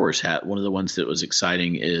Star Wars hat, one of the ones that was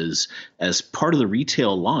exciting is as part of the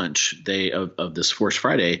retail launch of this Force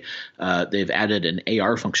Friday, they've added an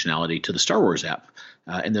AR functionality to the Star Wars app.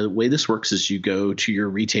 And the way this works is you go to your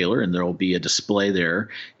retailer and there will be a display there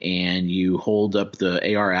and you hold up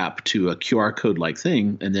the AR app to a QR code like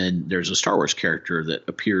thing. And then there's a Star Wars character that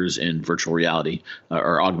appears in virtual reality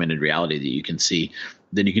or augmented reality that you can see.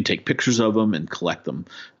 Then you can take pictures of them and collect them.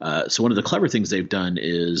 So one of the clever things they've done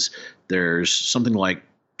is there's something like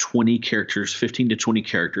 20 characters, 15 to 20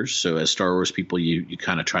 characters. So as Star Wars people, you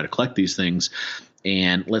kind of try to collect these things.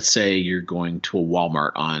 And let's say you're going to a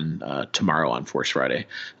Walmart on tomorrow on Force Friday.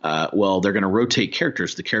 Well, they're going to rotate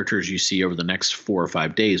characters. The characters you see over the next 4 or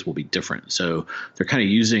 5 days will be different. So they're kind of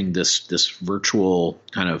using this virtual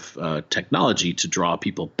kind of technology to draw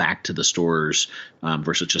people back to the stores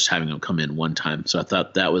versus just having them come in one time. So I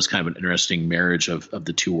thought that was kind of an interesting marriage of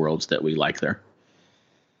the two worlds that we like there.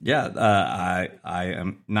 Yeah, I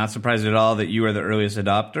am not surprised at all that you are the earliest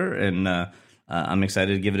adopter, and I'm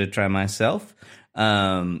excited to give it a try myself.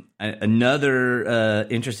 Another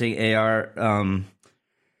interesting AR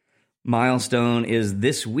milestone is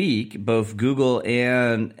this week, both Google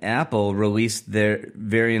and Apple released their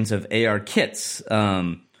variants of AR kits,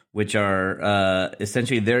 which are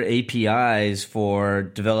essentially their APIs for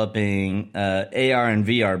developing AR and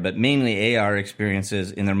VR, but mainly AR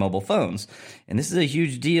experiences in their mobile phones. And this is a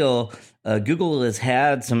huge deal. Google has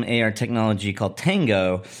had some AR technology called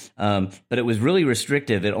Tango, but it was really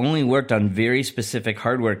restrictive. It only worked on very specific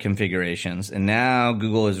hardware configurations. And now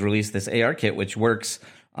Google has released this AR kit, which works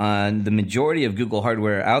on the majority of Google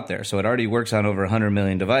hardware out there. So it already works on over 100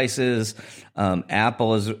 million devices.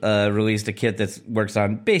 Apple has released a kit that works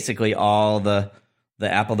on basically all the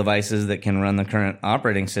Apple devices that can run the current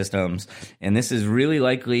operating systems. And this is really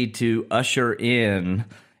likely to usher in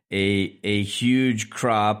a huge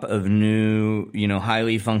crop of new,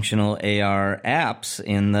 highly functional AR apps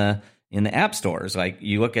in the app stores. Like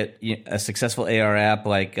you look at a successful AR app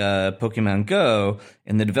like Pokemon Go,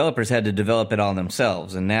 and the developers had to develop it all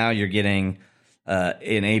themselves. And now you're getting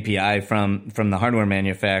an API from the hardware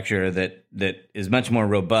manufacturer that is much more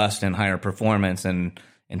robust and higher performance and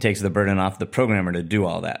takes the burden off the programmer to do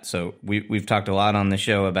all that. So we've talked a lot on the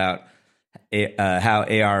show about how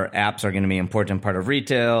AR apps are going to be an important part of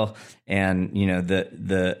retail, and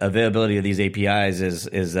the availability of these APIs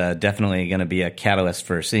is definitely going to be a catalyst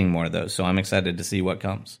for seeing more of those. So I'm excited to see what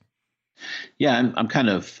comes. Yeah, I'm kind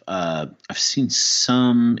of I've seen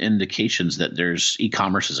some indications that there's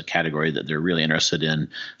e-commerce as a category that they're really interested in,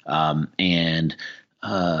 and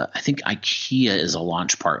I think IKEA is a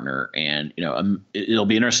launch partner, and it'll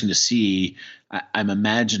be interesting to see. I'm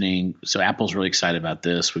imagining, so Apple's really excited about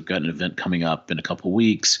this. We've got an event coming up in a couple of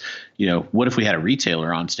weeks. What if we had a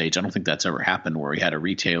retailer on stage? I don't think that's ever happened where we had a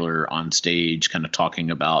retailer on stage kind of talking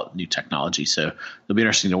about new technology. So it'll be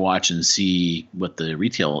interesting to watch and see what the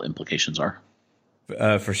retail implications are.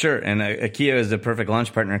 For sure. And IKEA is a perfect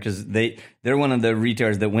launch partner because they're one of the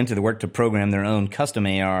retailers that went to the work to program their own custom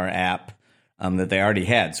AR app that they already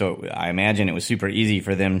had. So I imagine it was super easy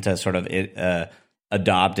for them to sort of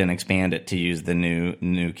adopt and expand it to use the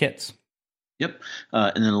new kits. Yep.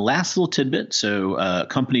 And then the last little tidbit. So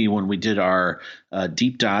company, when we did our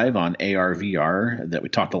deep dive on AR, VR that we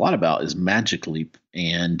talked a lot about is Magic Leap.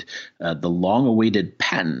 And the long-awaited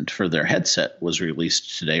patent for their headset was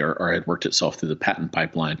released today or had worked itself through the patent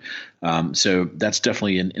pipeline. So that's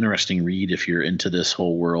definitely an interesting read if you're into this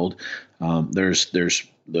whole world. There's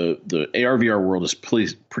the AR, VR world is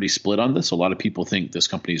pretty split on this. A lot of people think this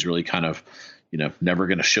company is really kind of never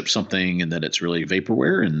going to ship something and that it's really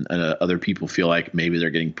vaporware, and other people feel like maybe they're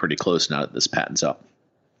getting pretty close now that this patent's out.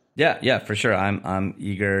 Yeah, for sure. I'm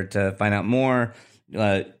eager to find out more.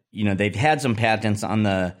 They've had some patents on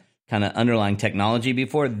the kind of underlying technology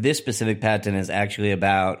before. This specific patent is actually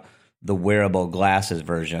about the wearable glasses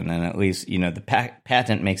version, and at least the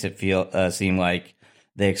patent makes it seem like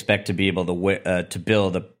they expect to be able to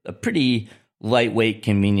build a pretty lightweight,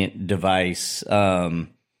 convenient device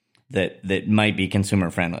that might be consumer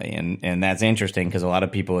friendly, and that's interesting because a lot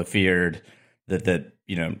of people have feared that the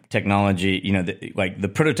technology, like the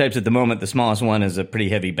prototypes at the moment, the smallest one is a pretty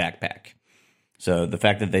heavy backpack. So the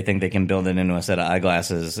fact that they think they can build it into a set of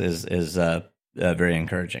eyeglasses is very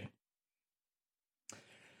encouraging.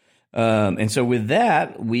 And so with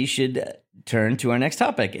that, we should turn to our next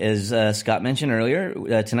topic. As Scott mentioned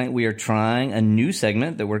earlier, tonight we are trying a new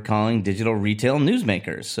segment that we're calling Digital Retail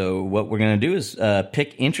Newsmakers. So what we're going to do is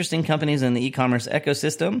pick interesting companies in the e-commerce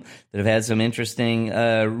ecosystem that have had some interesting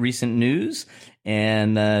recent news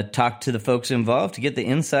and talk to the folks involved to get the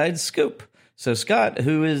inside scoop. So Scott,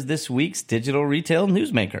 who is this week's Digital Retail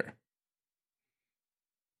Newsmaker?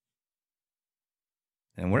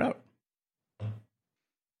 And we're out.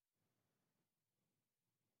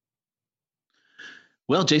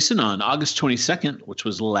 Well, Jason, on August 22nd, which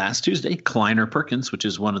was last Tuesday, Kleiner Perkins, which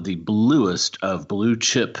is one of the bluest of blue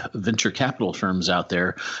chip venture capital firms out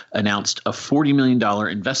there, announced a $40 million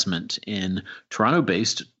investment in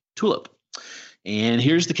Toronto-based Tulip. And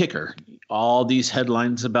here's the kicker. All these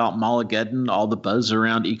headlines about Mallageddon, all the buzz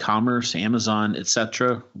around e-commerce, Amazon,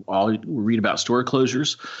 etc., all we read about store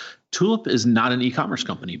closures. Tulip is not an e-commerce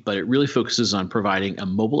company, but it really focuses on providing a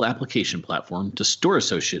mobile application platform to store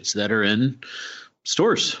associates that are in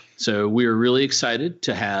stores. So we're really excited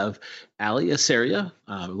to have Ali Asaria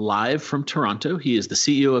live from Toronto. He is the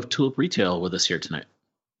CEO of Tulip Retail with us here tonight.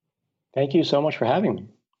 Thank you so much for having me.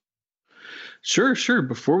 Sure.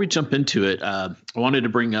 Before we jump into it, I wanted to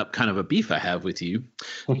bring up kind of a beef I have with you.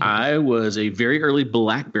 I was a very early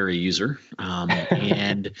BlackBerry user,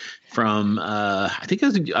 and from I think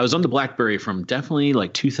I was on the BlackBerry from definitely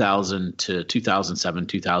like 2000 to 2007,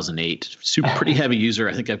 2008. Pretty heavy user.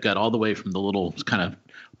 I think I've got all the way from the little kind of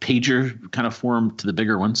pager kind of form to the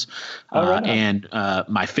bigger ones. And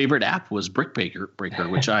my favorite app was Brick Breaker,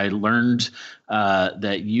 which I learned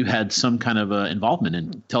that you had some kind of involvement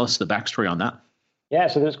in. Tell us the backstory on that. Yeah,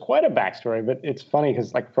 so there's quite a backstory, but it's funny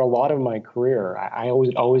because like for a lot of my career, I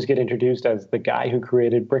always get introduced as the guy who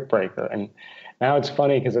created Brick Breaker. And now it's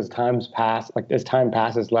funny because as time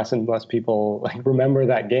passes, less and less people like remember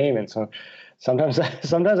that game. And so sometimes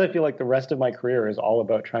I feel like the rest of my career is all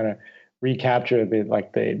about trying to recapture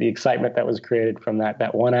the excitement that was created from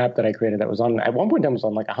that one app that I created that was on at one point in time was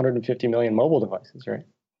on like 150 million mobile devices, right?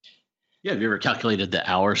 Yeah, have you ever calculated the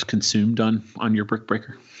hours consumed on your Brick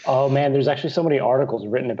Breaker? Oh man, there's actually so many articles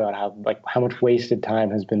written about how much wasted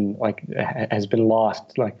time has been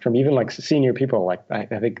lost, like from even like senior people. Like I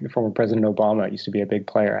think former President Obama used to be a big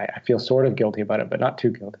player. I feel sort of guilty about it, but not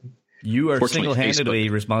too guilty. You are single-handedly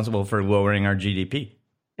responsible for lowering our GDP.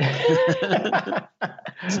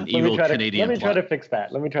 It's an evil Canadian Let me try to fix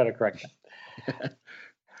that. Let me try to correct that.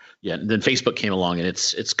 Yeah, and then Facebook came along, and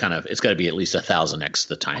it's got to be at least 1,000x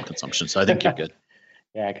the time consumption. So I think you're good.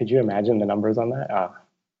 Yeah, could you imagine the numbers on that?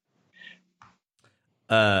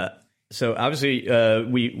 So obviously,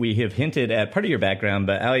 we have hinted at part of your background,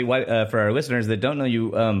 but Ali, for our listeners that don't know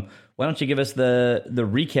you, why don't you give us the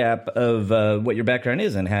recap of what your background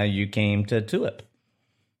is and how you came to Tulip?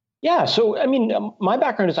 Yeah, so I mean, my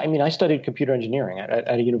background is, I studied computer engineering at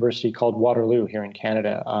a university called Waterloo here in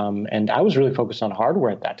Canada, and I was really focused on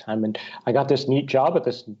hardware at that time. And I got this neat job at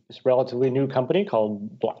this relatively new company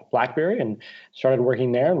called BlackBerry, and started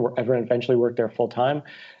working there, and eventually worked there full time.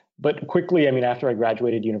 But quickly, after I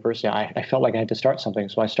graduated university, I felt like I had to start something,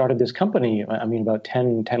 so I started this company. About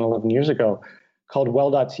 10, 11 years ago, called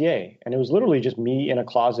Well.ca, and it was literally just me in a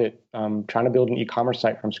closet trying to build an e-commerce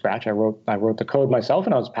site from scratch. I wrote the code myself,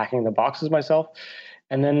 and I was packing the boxes myself.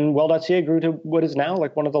 And then Well.ca grew to what is now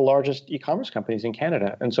like one of the largest e-commerce companies in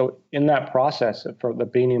Canada. And so in that process, for the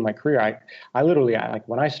beginning of my career, I literally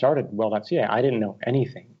when I started Well.ca, I didn't know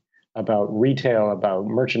anything about retail, about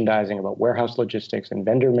merchandising, about warehouse logistics and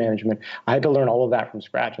vendor management. I had to learn all of that from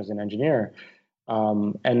scratch as an engineer.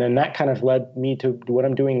 And then that kind of led me to what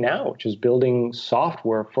I'm doing now, which is building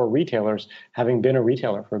software for retailers, having been a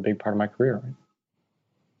retailer for a big part of my career.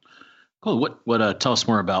 Cool. What tell us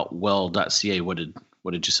more about Well.ca. What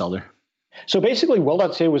did you sell there? So basically,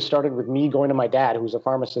 Well.ca was started with me going to my dad, who was a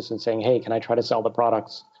pharmacist, and saying, hey, can I try to sell the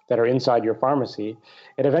products that are inside your pharmacy?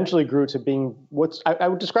 It eventually grew to being I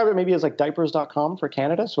would describe it maybe as like diapers.com for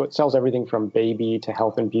Canada. So it sells everything from baby to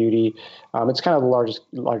health and beauty. It's kind of the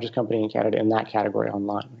largest company in Canada in that category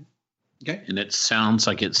online. Okay. And it sounds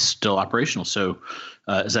like it's still operational. So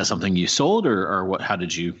is that something you sold or what? How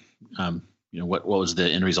did you, what was the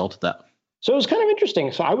end result of that? So it was kind of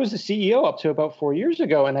interesting. So I was the CEO up to about 4 years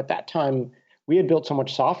ago. And at that time, we had built so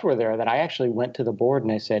much software there that I actually went to the board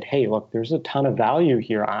and I said, hey, look, there's a ton of value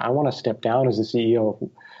here. I want to step down as the CEO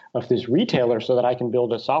of this retailer so that I can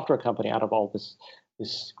build a software company out of all this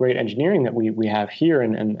great engineering that we have here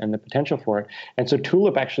and the potential for it. And so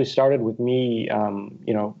Tulip actually started with me,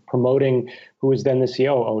 promoting who was then the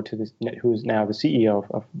COO to this, who is now the CEO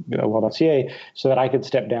of Well.ca, so that I could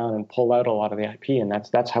step down and pull out a lot of the IP. And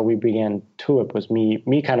that's how we began Tulip, was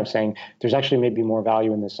me kind of saying there's actually maybe more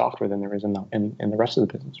value in this software than there is in the rest of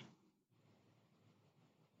the business.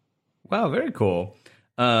 Wow, very cool.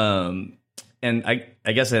 And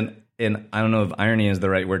I guess and I don't know if irony is the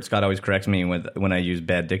right word. Scott always corrects me when I use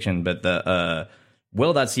bad diction, but the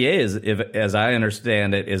Well.ca is, as I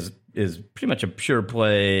understand it, is pretty much a pure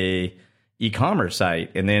play e-commerce site,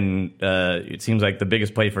 and then it seems like the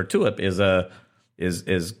biggest play for Tulip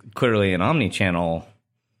is clearly an omni-channel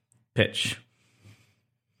pitch.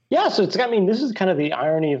 Yeah, so this is kind of the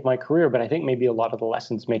irony of my career, but I think maybe a lot of the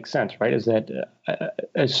lessons make sense, right? Is that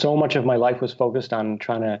so much of my life was focused on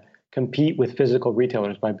trying to compete with physical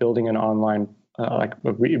retailers by building an online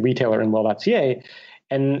retailer in Well.ca.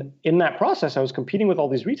 And in that process, I was competing with all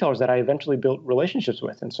these retailers that I eventually built relationships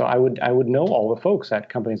with. And so I would know all the folks at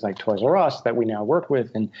companies like Toys R Us that we now work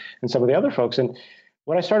with and some of the other folks. And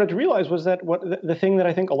what I started to realize was that the thing that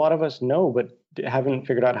I think a lot of us know but haven't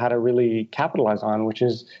figured out how to really capitalize on, which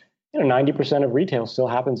is 90% of retail still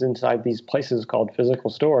happens inside these places called physical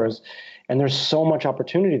stores. And there's so much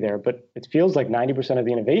opportunity there, but it feels like 90% of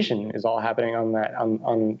the innovation is all happening on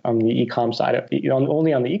the e-com side,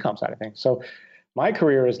 only on the e-com side of things. So my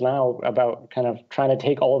career is now about kind of trying to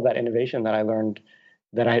take all of that innovation that I learned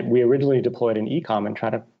that we originally deployed in e-com and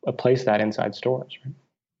try to place that inside stores. Right?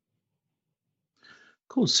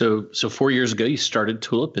 Cool. So 4 years ago, you started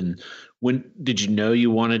Tulip, and when did you know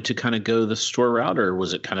you wanted to kind of go the store route, or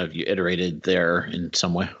was it kind of you iterated there in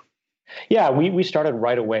some way? Yeah, we started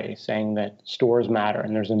right away saying that stores matter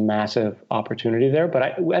and there's a massive opportunity there. But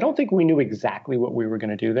I don't think we knew exactly what we were going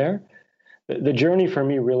to do there. The journey for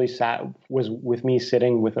me really was with me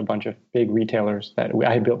sitting with a bunch of big retailers that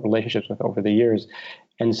I had built relationships with over the years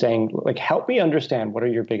and saying, like, help me understand what are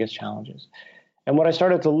your biggest challenges. And what I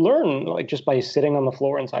started to learn, like just by sitting on the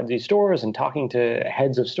floor inside these stores and talking to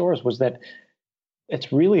heads of stores, was that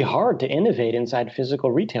it's really hard to innovate inside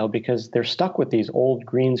physical retail because they're stuck with these old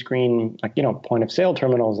green screen, point of sale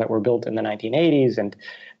terminals that were built in the 1980s. And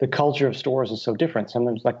the culture of stores is so different.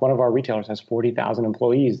 Sometimes, like, one of our retailers has 40,000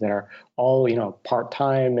 employees that are all,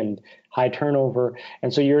 part-time and high turnover.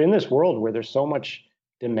 And so you're in this world where there's so much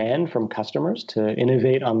demand from customers to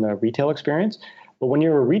innovate on the retail experience. But when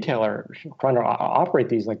you're a retailer trying to operate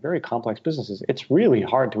these like very complex businesses, it's really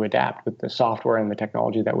hard to adapt with the software and the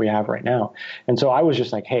technology that we have right now. And so I was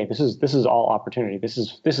just like, hey, this is all opportunity. This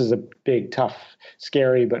is a big, tough,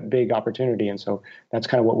 scary, but big opportunity. And so that's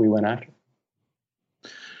kind of what we went after.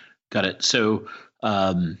 Got it. So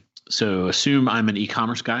assume I'm an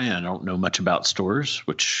e-commerce guy and I don't know much about stores,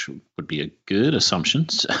 which would be a good assumption.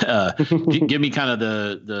 Give me kind of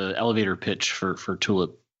the elevator pitch for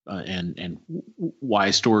Tulip. And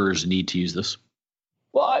why stores need to use this?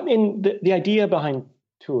 Well, I mean, the idea behind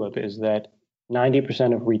Tulip is that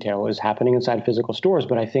 90% of retail is happening inside physical stores.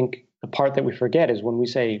 But I think the part that we forget is when we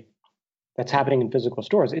say that's happening in physical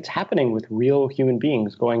stores, it's happening with real human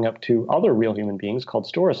beings going up to other real human beings called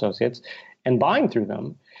store associates and buying through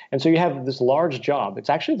them. And so you have this large job. It's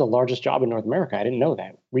actually the largest job in North America. I didn't know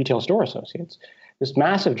that. Retail store associates. This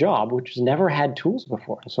massive job, which has never had tools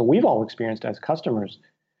before. So we've all experienced as customers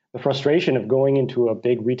the frustration of going into a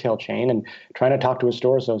big retail chain and trying to talk to a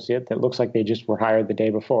store associate that looks like they just were hired the day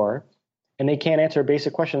before, and they can't answer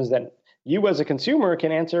basic questions that you as a consumer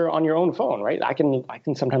can answer on your own phone, right? I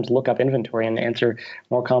can sometimes look up inventory and answer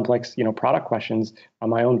more complex, product questions on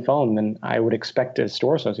my own phone than I would expect a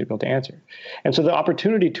store associate to be able to answer. And so the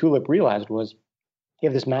opportunity Tulip realized was you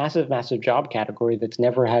have this massive, massive job category that's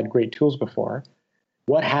never had great tools before.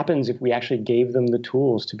 What happens if we actually gave them the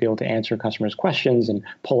tools to be able to answer customers' questions and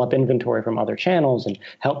pull up inventory from other channels and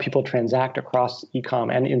help people transact across e-com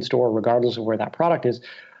and in-store regardless of where that product is?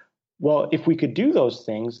 Well, if we could do those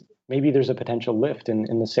things, maybe there's a potential lift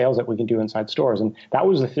in the sales that we can do inside stores. And that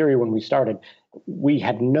was the theory when we started. We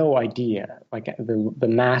had no idea like the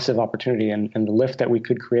massive opportunity and the lift that we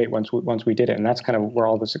could create once we did it. And that's kind of where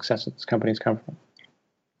all the success of this company's come from.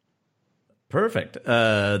 Perfect.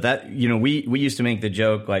 That, we used to make the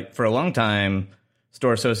joke, like, for a long time,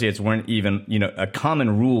 store associates weren't even, a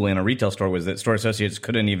common rule in a retail store was that store associates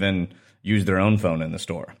couldn't even use their own phone in the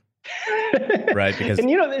store. Right? Because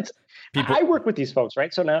I work with these folks,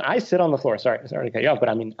 right? So now I sit on the floor. Sorry to cut you off, but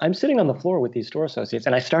I mean, I'm sitting on the floor with these store associates,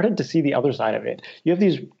 and I started to see the other side of it. You have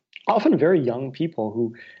these often very young people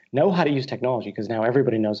who know how to use technology because now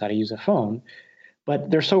everybody knows how to use a phone,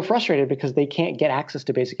 but they're so frustrated because they can't get access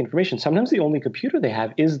to basic information. Sometimes the only computer they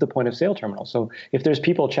have is the point of sale terminal. So if there's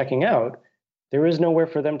people checking out, there is nowhere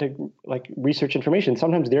for them to like research information.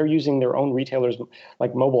 Sometimes they're using their own retailer's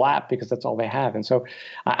like mobile app because that's all they have. And so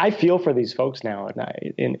I feel for these folks now.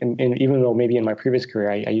 And even though maybe in my previous career,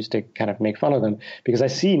 I used to kind of make fun of them because I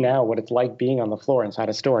see now what it's like being on the floor inside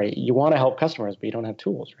a store. You want to help customers, but you don't have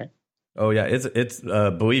tools, right? Oh yeah, it's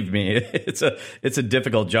believe me, it's a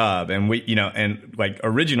difficult job. And and like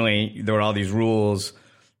originally there were all these rules.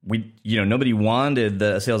 Nobody wanted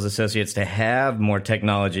the sales associates to have more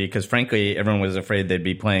technology because, frankly, everyone was afraid they'd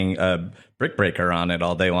be playing brick breaker on it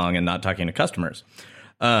all day long and not talking to customers.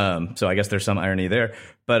 So I guess there's some irony there.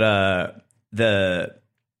 But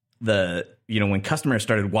when customers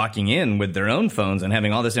started walking in with their own phones and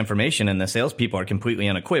having all this information, and the salespeople are completely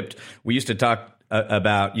unequipped, we used to talk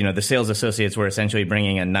about the sales associates were essentially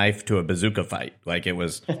bringing a knife to a bazooka fight, like it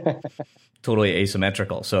was. Totally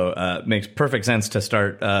asymmetrical. So it makes perfect sense to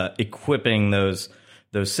start equipping those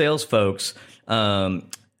sales folks.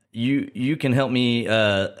 You can help me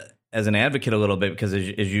as an advocate a little bit because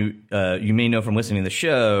as you may know from listening to the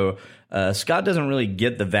show, Scott doesn't really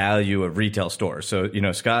get the value of retail stores. So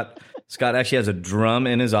Scott actually has a drum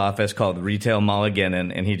in his office called Retail Mulligan,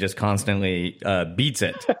 and he just constantly beats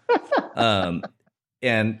it.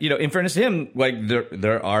 And, in fairness to him, like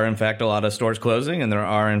there are, in fact, a lot of stores closing and there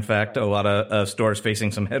are, in fact, a lot of stores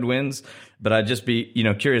facing some headwinds. But I'd just be,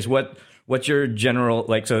 curious, what's your general,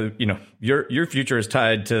 like, so, your future is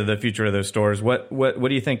tied to the future of those stores. What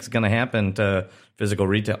do you think is going to happen to physical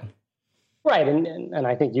retail? Right. And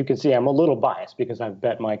I think you can see I'm a little biased because I've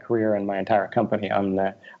bet my career and my entire company on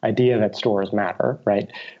the idea that stores matter. Right.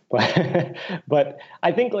 But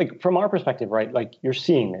I think like from our perspective, right, like you're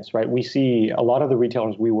seeing this, right? We see a lot of the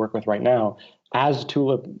retailers we work with right now, as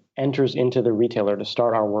Tulip enters into the retailer to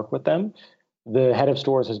start our work with them, the head of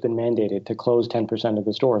stores has been mandated to close 10% of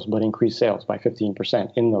the stores, but increase sales by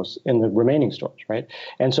 15% in the remaining stores. Right.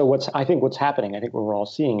 And so what's happening, I think what we're all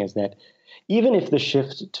seeing is that even if the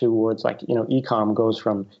shift towards like, e-com goes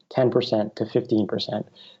from 10% to 15%,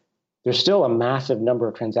 there's still a massive number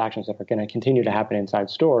of transactions that are going to continue to happen inside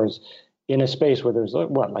stores in a space where there's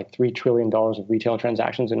like $3 trillion of retail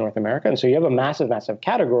transactions in North America. And so you have a massive, massive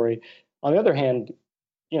category. On the other hand,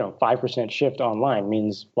 5% shift online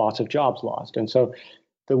means lots of jobs lost. And so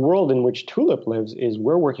the world in which Tulip lives is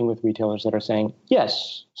we're working with retailers that are saying,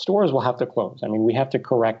 yes, stores will have to close. I mean, we have to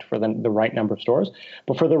correct for the right number of stores.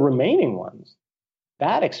 But for the remaining ones,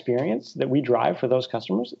 that experience that we drive for those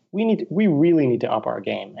customers, we really need to up our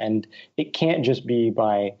game. And it can't just be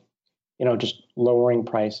by, just lowering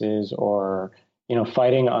prices or,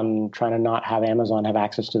 fighting on trying to not have Amazon have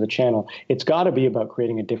access to the channel. It's got to be about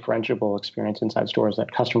creating a differentiable experience inside stores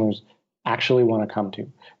that customers actually want to come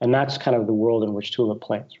to. And that's kind of the world in which Tulip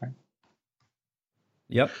plays, right?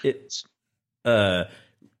 Yep.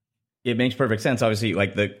 It makes perfect sense. Obviously,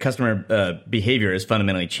 like the customer behavior has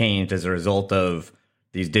fundamentally changed as a result of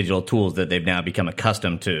these digital tools that they've now become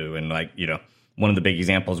accustomed to. And like, one of the big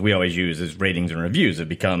examples we always use is ratings and reviews have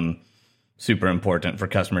become super important for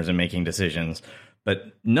customers in making decisions.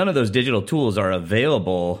 But none of those digital tools are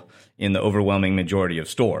available in the overwhelming majority of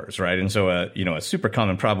stores, right? And so, a super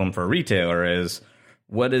common problem for a retailer is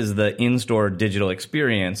what is the in-store digital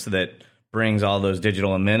experience that brings all those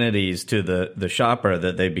digital amenities to the shopper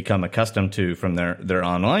that they've become accustomed to from their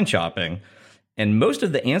online shopping? And most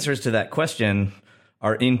of the answers to that question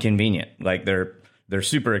are inconvenient. Like they're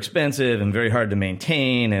super expensive and very hard to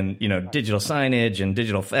maintain, and digital signage and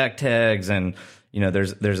digital fact tags, and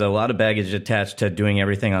there's a lot of baggage attached to doing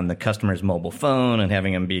everything on the customer's mobile phone and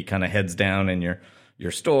having them be kind of heads down in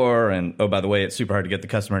your store. And oh, by the way, it's super hard to get the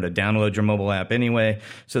customer to download your mobile app anyway.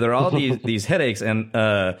 So there are all these headaches, and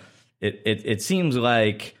it seems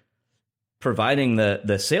like providing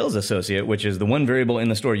the sales associate, which is the one variable in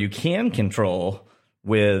the store you can control,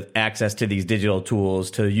 with access to these digital tools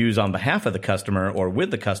to use on behalf of the customer or with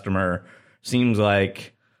the customer, seems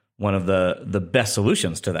like one of the best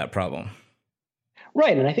solutions to that problem.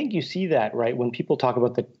 Right, and I think you see that, right, when people talk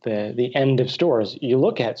about the end of stores. You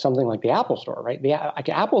look at something like the Apple Store, right? Like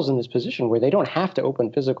Apple's in this position where they don't have to open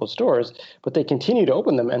physical stores, but they continue to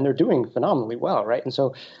open them, and they're doing phenomenally well, right? And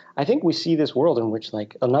so I think we see this world in which,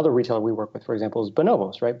 like, another retailer we work with, for example, is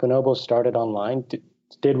Bonobos, right? Bonobos started online,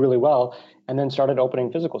 did really well, and then started opening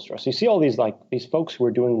physical stores. So you see all these folks who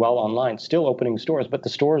are doing well online still opening stores, but the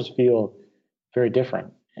stores feel very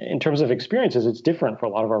different. In terms of experiences, it's different for a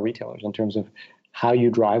lot of our retailers in terms of how you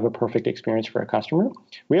drive a perfect experience for a customer.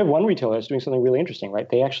 We have one retailer that's doing something really interesting, right?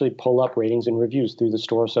 They actually pull up ratings and reviews through the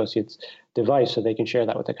store associate's device so they can share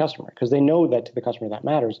that with the customer, because they know that to the customer that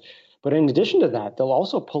matters. But in addition to that, they'll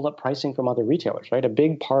also pull up pricing from other retailers, right? A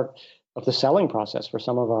big part of the selling process for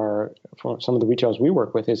some of the retailers we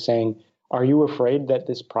work with is saying, are you afraid that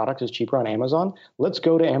this product is cheaper on Amazon? Let's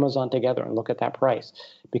go to Amazon together and look at that price,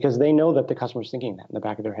 because they know that the customer's thinking that in the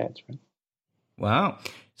back of their heads, right? Wow.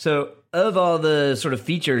 So of all the sort of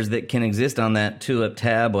features that can exist on that Tulip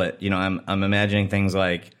tablet, I'm imagining things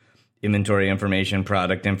like inventory information,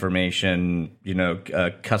 product information,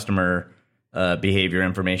 customer behavior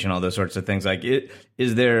information, all those sorts of things. Like,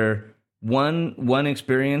 is there one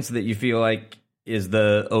experience that you feel like is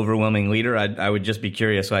the overwhelming leader? I would just be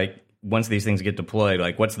curious, like, once these things get deployed,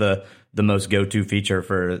 like, what's the most go-to feature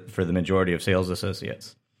for the majority of sales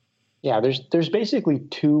associates? Yeah, there's basically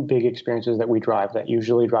two big experiences that we drive that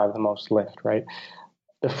usually drive the most lift, right?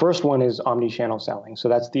 The first one is omni-channel selling. So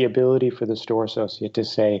that's the ability for the store associate to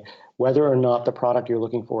say, whether or not the product you're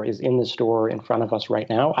looking for is in the store in front of us right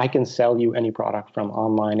now, I can sell you any product from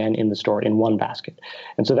online and in the store in one basket.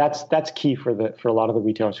 And so that's key for a lot of the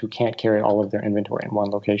retailers who can't carry all of their inventory in one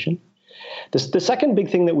location. The second big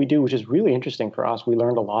thing that we do, which is really interesting for us, we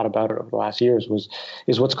learned a lot about it over the last years,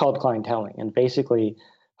 is what's called clienteling. And basically,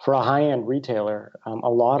 for a high-end retailer, a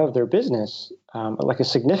lot of their business, like a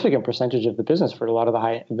significant percentage of the business for a lot of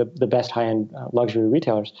the best high-end luxury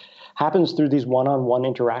retailers, happens through these one-on-one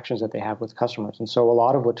interactions that they have with customers. And so a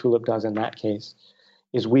lot of what Tulip does in that case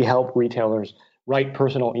is we help retailers write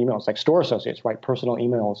personal emails, like store associates write personal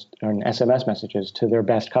emails and SMS messages to their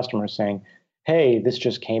best customers saying, hey, this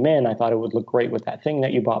just came in. I thought it would look great with that thing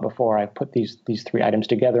that you bought before. I put these three items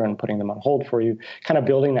together and putting them on hold for you, kind of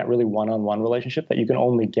building that really one-on-one relationship that you can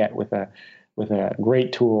only get with a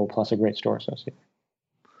great tool plus a great store associate.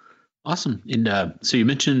 Awesome. And so you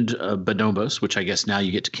mentioned Bonobos, which I guess now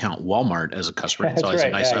you get to count Walmart as a customer. It's always a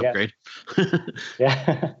nice upgrade.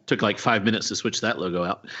 Yeah. Took like 5 minutes to switch that logo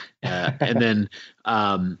out. And then,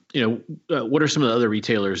 what are some of the other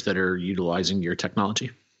retailers that are utilizing your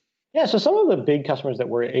technology? Yeah, so some of the big customers that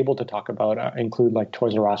we're able to talk about include like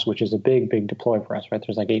Toys R Us, which is a big deploy for us, right?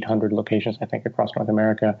 There's like 800 locations, I think, across North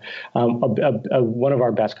America. One of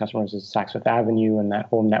our best customers is Saks Fifth Avenue and that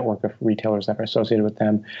whole network of retailers that are associated with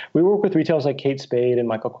them. We work with retailers like Kate Spade and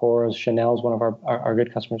Michael Kors. Chanel is one of our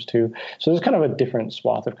good customers too. So there's kind of a different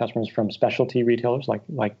swath of customers, from specialty retailers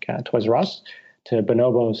like Toys R Us to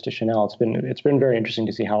Bonobos to Chanel. It's been very interesting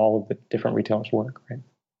to see how all of the different retailers work, right?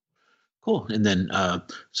 Cool. And then,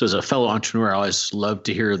 so as a fellow entrepreneur, I always love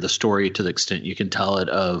to hear the story, to the extent you can tell it,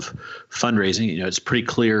 of fundraising. It's pretty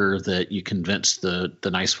clear that you convinced the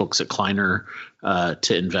nice folks at Kleiner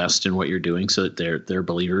to invest in what you're doing, so that they're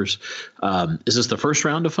believers. Is this the first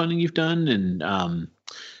round of funding you've done? And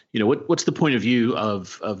what's the point of view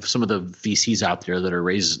of some of the VCs out there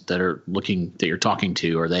that you're talking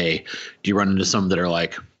to? Do you run into some that are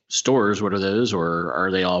like, stores, what are those, or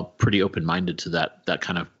are they all pretty open-minded to that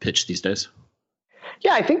kind of pitch these days?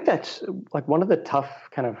 Yeah, I think that's like one of the tough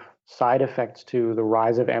kind of side effects to the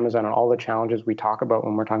rise of Amazon and all the challenges we talk about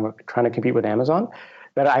when we're talking about trying to compete with Amazon,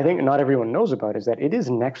 that I think not everyone knows about, is that it is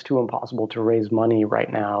next to impossible to raise money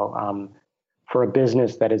right now for a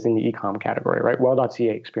business that is in the e-com category, right? Well.ca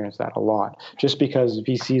experienced that a lot, just because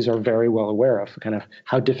VCs are very well aware of kind of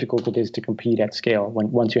how difficult it is to compete at scale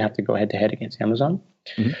once you have to go head-to-head against Amazon.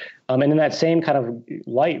 Mm-hmm. And in that same kind of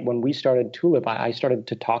light, when we started Tulip, I started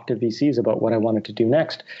to talk to VCs about what I wanted to do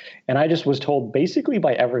next. And I just was told basically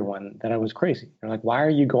by everyone that I was crazy. They're like, why are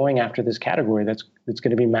you going after this category that's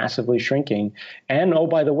going to be massively shrinking? And oh,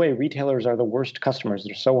 by the way, retailers are the worst customers.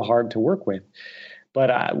 They're so hard to work with.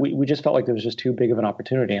 But we just felt like there was just too big of an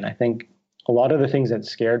opportunity. And I think a lot of the things that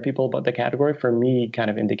scared people about the category, for me, kind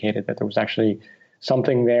of indicated that there was actually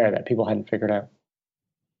something there that people hadn't figured out.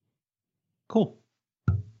 Cool.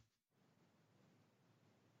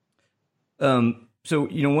 So,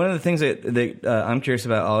 one of the things that I'm curious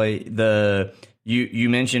about, Ollie, you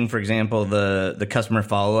mentioned, for example, the customer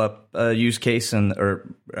follow-up use case,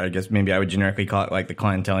 or I guess maybe I would generically call it like the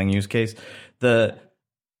clienteling use case.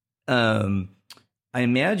 I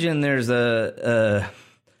imagine there's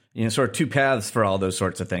sort of two paths for all those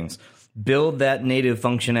sorts of things. Build that native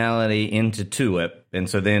functionality into Tulip, and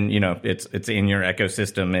so then it's in your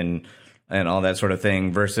ecosystem and all that sort of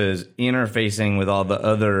thing, versus interfacing with all the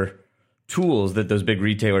other tools that those big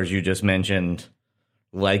retailers you just mentioned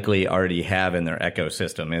likely already have in their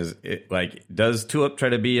ecosystem. Does Tulip try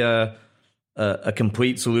to be a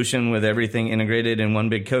complete solution with everything integrated in one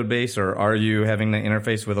big code base, or are you having to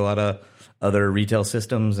interface with a lot of other retail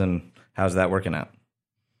systems, and how's that working out?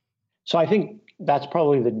 So I think that's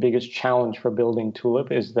probably the biggest challenge for building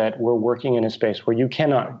Tulip, is that we're working in a space where you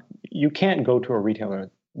can't go to a retailer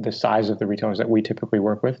the size of the retailers that we typically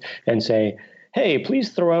work with and say, hey,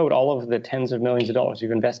 please throw out all of the tens of millions of dollars you've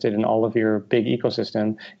invested in all of your big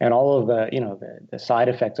ecosystem and all of the side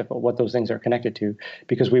effects of what those things are connected to,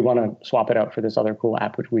 because we want to swap it out for this other cool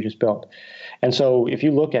app which we just built. And so if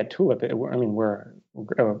you look at Tulip, we're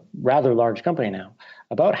a rather large company now.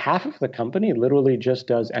 About half of the company literally just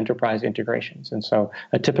does enterprise integrations. And so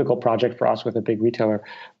a typical project for us with a big retailer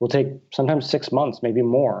will take sometimes 6 months, maybe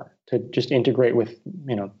more, to just integrate with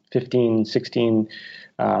 15, 16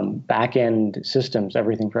 back-end systems,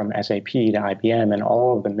 everything from SAP to IBM and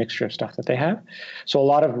all of the mixture of stuff that they have. So a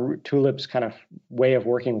lot of Tulip's kind of way of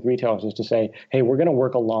working with retailers is to say, hey, we're going to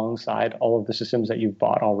work alongside all of the systems that you've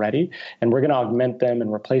bought already, and we're going to augment them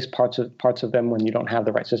and replace parts of them when you don't have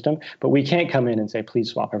the right system. But we can't come in and say,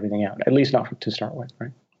 please swap everything out, at least not to start with,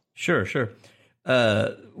 right? Sure.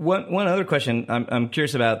 One other question. I'm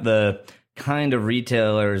curious about the kind of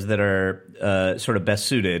retailers that are sort of best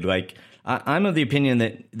suited. Like, I'm of the opinion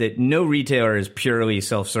that no retailer is purely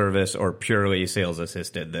self-service or purely sales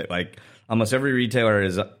assisted. That like almost every retailer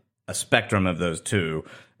is a spectrum of those two.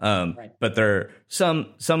 Right. But there are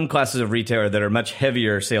some classes of retailer that are much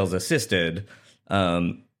heavier sales assisted.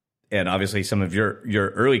 And obviously some of your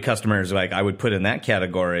early customers, like I would put in that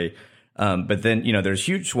category. But then, there's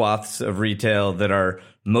huge swaths of retail that are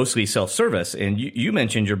mostly self-service. And you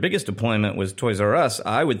mentioned your biggest deployment was Toys R Us.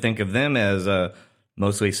 I would think of them as a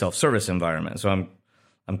mostly self-service environment. So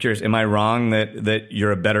I'm curious, am I wrong that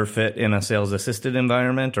you're a better fit in a sales-assisted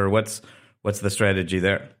environment, or what's the strategy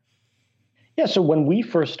there? Yeah, so when we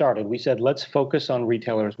first started, we said, let's focus on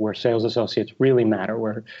retailers where sales associates really matter,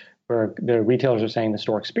 where the retailers are saying the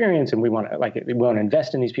store experience, and we want to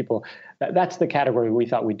invest in these people. That's the category we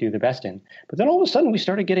thought we'd do the best in. But then all of a sudden, we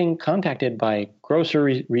started getting contacted by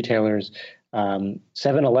grocery retailers,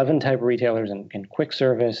 7-Eleven type retailers, and quick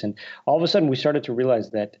service. And all of a sudden, we started to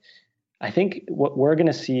realize that I think what we're going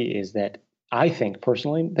to see is that I think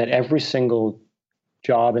personally that every single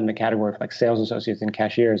job in the category of like sales associates and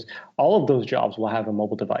cashiers, all of those jobs will have a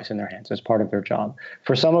mobile device in their hands as part of their job.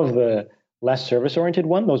 For some of the less service-oriented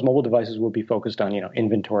one, those mobile devices will be focused on,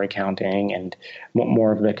 inventory counting and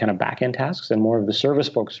more of the kind of back-end tasks, and more of the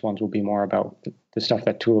service-focused ones will be more about the stuff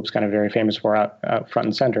that Tulip's kind of very famous for out front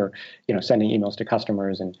and center, sending emails to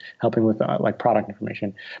customers and helping with like product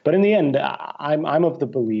information. But in the end, I'm of the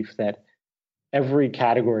belief that every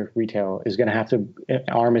category of retail is going to have to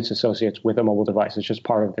arm its associates with a mobile device. It's just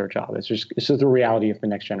part of their job. It's just the reality of the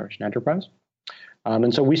next generation enterprise.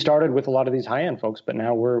 And so we started with a lot of these high-end folks, but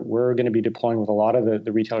now we're going to be deploying with a lot of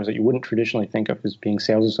the retailers that you wouldn't traditionally think of as being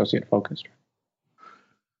sales associate focused.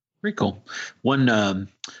 Very cool.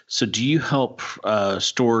 So do you help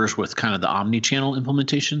stores with kind of the omni-channel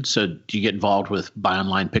implementation? So do you get involved with buy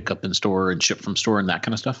online, pick up in store, and ship from store and that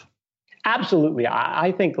kind of stuff? Absolutely.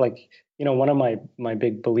 I think one of my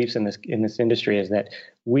big beliefs in this industry is that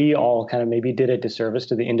we all kind of maybe did a disservice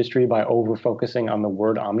to the industry by over focusing on the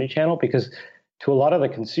word omni-channel, because to a lot of the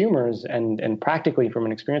consumers and practically from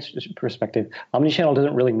an experience perspective, omnichannel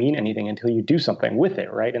doesn't really mean anything until you do something with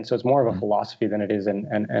it, right? And so it's more of a philosophy than it is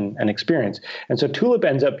an experience. And so Tulip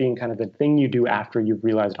ends up being kind of the thing you do after you've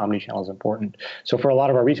realized omnichannel is important. So for a lot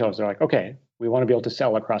of our retailers, they're like, okay, we want to be able to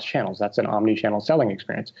sell across channels. That's an omnichannel selling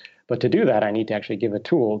experience. But to do that, I need to actually give a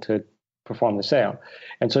tool to perform the sale.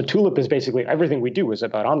 And so Tulip is basically everything we do is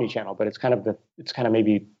about omnichannel, but it's kind of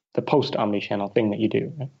maybe the post omnichannel thing that you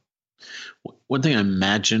do. Right? One thing I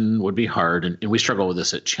imagine would be hard, and we struggle with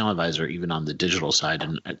this at Channel Advisor, even on the digital side,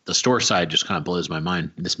 and at the store side just kind of blows my mind.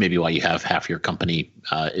 This may be why you have half your company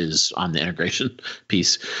is on the integration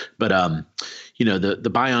piece. But, the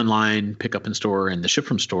buy online, pick up in store, and the ship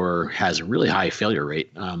from store has a really high failure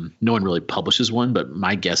rate. No one really publishes one, but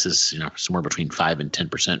my guess is somewhere between 5 and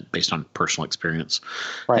 10% based on personal experience.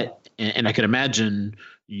 Right. And I could imagine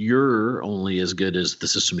you're only as good as the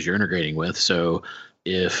systems you're integrating with. So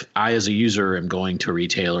if I, as a user, am going to a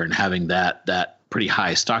retailer and having that pretty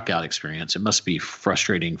high stock out experience, it must be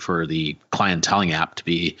frustrating for the clienteling app to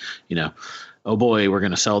be, oh boy, we're going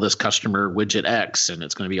to sell this customer widget X and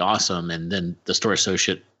it's going to be awesome. And then the store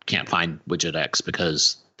associate can't find widget X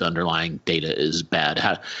because the underlying data is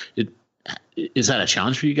bad. Is that a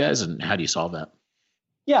challenge for you guys, and how do you solve that?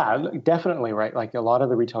 Yeah, definitely, right? Like a lot of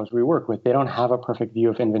the retailers we work with, they don't have a perfect view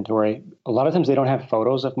of inventory. A lot of times they don't have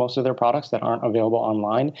photos of most of their products that aren't available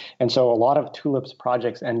online. And so a lot of Tulip's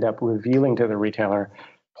projects end up revealing to the retailer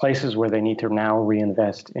places where they need to now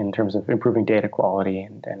reinvest in terms of improving data quality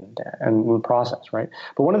and process, right?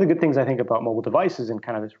 But one of the good things I think about mobile devices in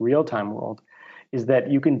kind of this real-time world is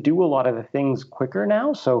that you can do a lot of the things quicker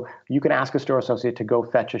now. So you can ask a store associate to go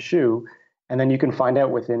fetch a shoe, and then you can find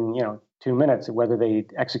out within, 2 minutes whether they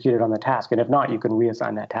executed on the task. And if not, you can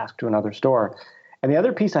reassign that task to another store. And the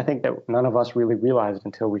other piece I think that none of us really realized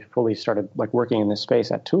until we fully started like working in this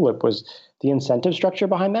space at Tulip was the incentive structure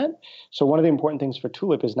behind that. So one of the important things for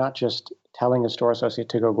Tulip is not just telling a store associate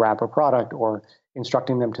to go grab a product or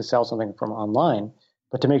instructing them to sell something from online,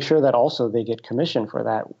 but to make sure that also they get commission for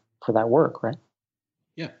that work, right?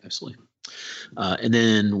 Yeah, absolutely. And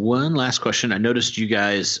then one last question. I noticed you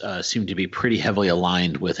guys seem to be pretty heavily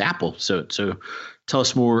aligned with Apple. So tell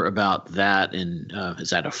us more about that. And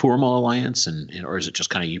is that a formal alliance, or is it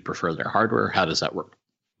just kind of you prefer their hardware? How does that work?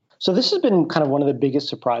 So this has been kind of one of the biggest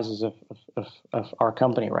surprises of our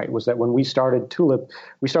company, right? Was that when we started Tulip,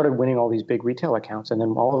 we started winning all these big retail accounts, and then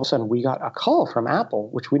all of a sudden we got a call from Apple,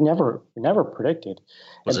 which we never predicted.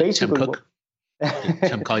 Was and it Tim Cook? Did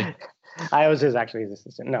Tim call you? I was his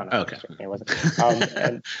assistant. No, okay. It wasn't.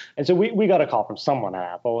 And so we got a call from someone at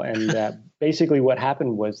Apple, and basically what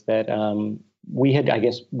happened was that we had, I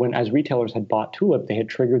guess, as retailers had bought Tulip, they had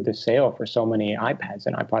triggered the sale for so many iPads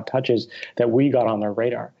and iPod Touches that we got on their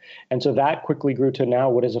radar, and so that quickly grew to now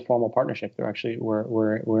what is a formal partnership.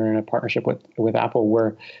 We're in a partnership with Apple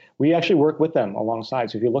where we actually work with them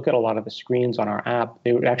alongside. So if you look at a lot of the screens on our app,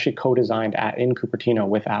 they were actually co-designed in Cupertino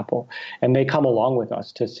with Apple, and they come along with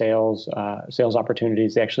us to sales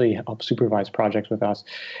opportunities. They actually help supervise projects with us.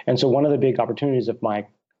 And so one of the big opportunities of my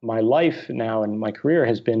life now and my career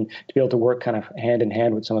has been to be able to work kind of hand in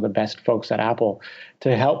hand with some of the best folks at Apple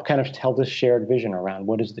to help kind of tell this shared vision around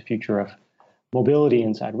what is the future of mobility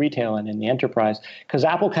inside retail and in the enterprise, because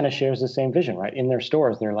Apple kind of shares the same vision, right? In their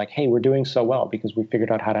stores, they're like, hey, we're doing so well because we figured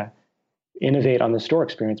out how to innovate on the store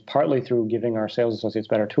experience, partly through giving our sales associates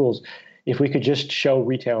better tools. If we could just show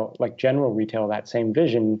retail, like general retail, that same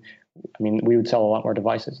vision, I mean, we would sell a lot more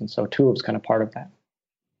devices. And so Tulip's kind of part of that.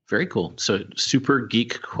 Very cool. So super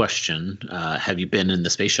geek question. Have you been in the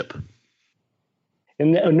spaceship?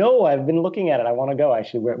 No, I've been looking at it. I want to go.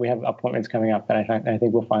 Actually, we have appointments coming up that I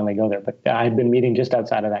think we'll finally go there. But I've been meeting just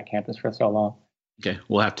outside of that campus for so long. Okay,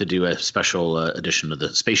 we'll have to do a special edition of the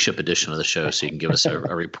spaceship edition of the show, so you can give us a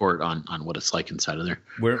report on what it's like inside of there.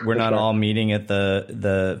 We're not all meeting at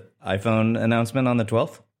the iPhone announcement on the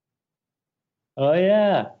 12th. Oh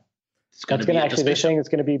yeah, That's going to actually. They're saying it's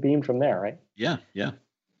going to be beamed from there, right? Yeah.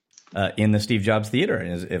 In the Steve Jobs Theater,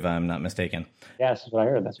 if I'm not mistaken. Yes, that's what I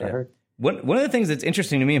heard. I heard. One of the things that's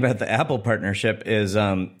interesting to me about the Apple partnership is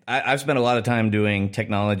I've spent a lot of time doing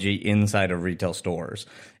technology inside of retail stores.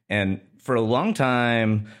 And for a long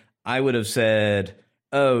time, I would have said,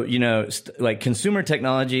 like consumer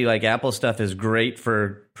technology, like Apple stuff is great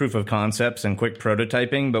for proof of concepts and quick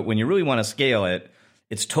prototyping. But when you really want to scale it,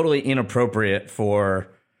 it's totally inappropriate for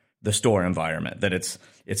the store environment, that it's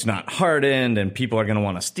not hardened and people are going to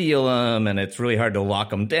want to steal them, and it's really hard to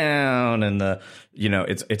lock them down, and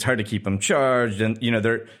it's hard to keep them charged, and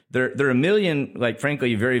there are a million, like,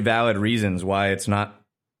 frankly, very valid reasons why it's not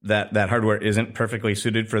that hardware isn't perfectly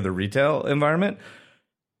suited for the retail environment.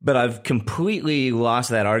 But I've completely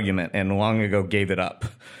lost that argument and long ago gave it up,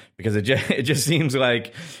 because it just seems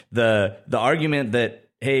like the argument that,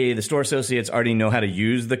 hey, the store associates already know how to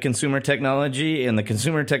use the consumer technology, and the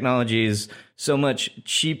consumer technology is so much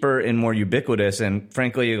cheaper and more ubiquitous. And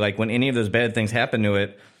frankly, like when any of those bad things happen to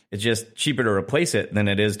it, it's just cheaper to replace it than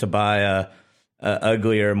it is to buy a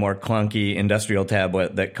uglier, more clunky industrial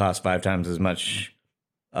tablet that costs 5 times as much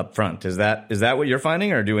up front. Is that what you're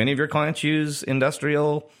finding, or do any of your clients use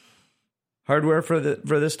industrial hardware for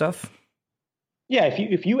this stuff? Yeah,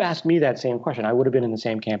 if you asked me that same question, I would have been in the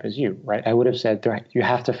same camp as you, right? I would have said you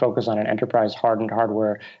have to focus on an enterprise hardened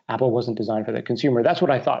hardware. Apple wasn't designed for the consumer. That's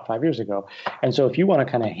what I thought 5 years ago. And so if you want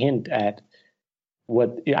to kind of hint at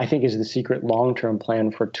what I think is the secret long-term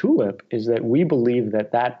plan for Tulip, is that we believe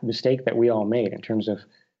that mistake that we all made in terms of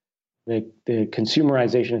the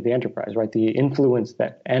consumerization of the enterprise, right? The influence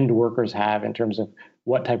that end workers have in terms of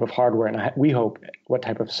what type of hardware, and we hope what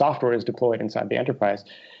type of software is deployed inside the enterprise.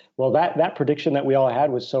 Well, that prediction that we all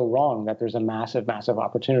had was so wrong that there's a massive, massive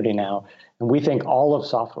opportunity now. And we think all of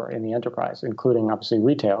software in the enterprise, including obviously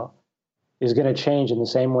retail, is going to change in the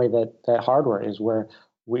same way that hardware is, where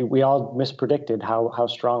we all mispredicted how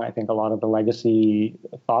strong I think a lot of the legacy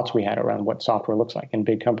thoughts we had around what software looks like in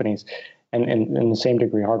big companies, and in the same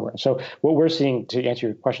degree hardware. So what we're seeing, to answer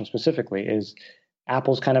your question specifically, is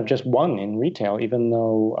Apple's kind of just won in retail, even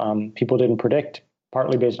though people didn't predict.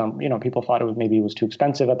 Partly based on, people thought maybe it was too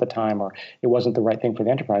expensive at the time, or it wasn't the right thing for the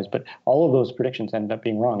enterprise. But all of those predictions ended up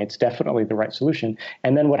being wrong. It's definitely the right solution.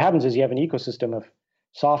 And then what happens is you have an ecosystem of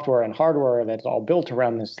software and hardware that's all built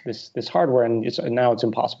around this hardware, and now it's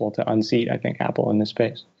impossible to unseat, I think, Apple in this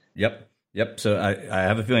space. Yep. So I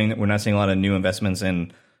have a feeling that we're not seeing a lot of new investments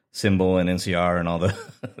in Symbol and NCR and all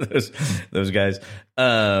those guys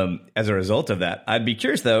as a result of that. I'd be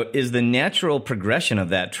curious, though, is the natural progression of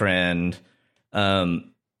that trend,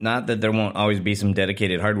 not that there won't always be some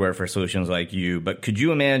dedicated hardware for solutions like you, but could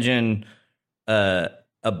you imagine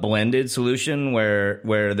a blended solution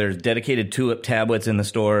where there's dedicated Tulip tablets in the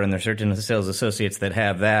store and there's certain sales associates that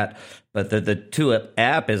have that, but the Tulip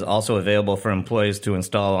app is also available for employees to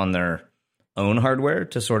install on their own hardware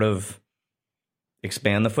to sort of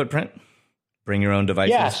expand the footprint, bring your own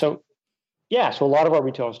devices? So a lot of our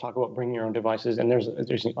retailers talk about bringing your own devices, and there's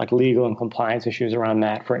like legal and compliance issues around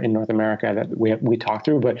that in North America that we talk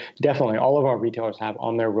through. But definitely, all of our retailers have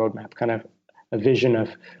on their roadmap kind of a vision of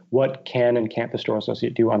what can and can't the store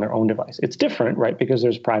associate do on their own device. It's different, right? Because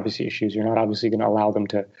there's privacy issues. You're not obviously going to allow them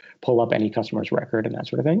to pull up any customer's record and that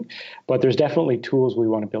sort of thing. But there's definitely tools we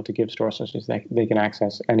want to build to give store associates that they can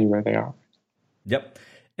access anywhere they are. Yep.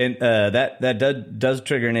 And that does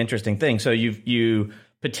trigger an interesting thing. So you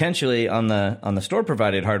potentially on the store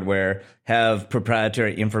provided hardware have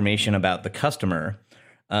proprietary information about the customer,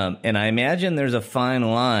 and I imagine there's a fine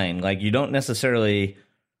line. Like, you don't necessarily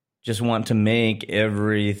just want to make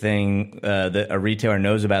everything that a retailer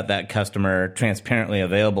knows about that customer transparently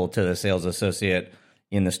available to the sales associate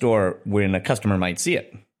in the store when a customer might see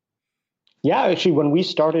it. Yeah, actually, when we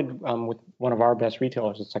started with one of our best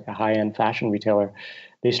retailers, it's like a high-end fashion retailer,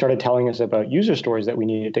 they started telling us about user stories that we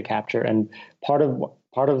needed to capture. And part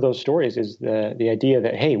of those stories is the idea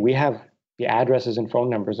that, hey, we have the addresses and phone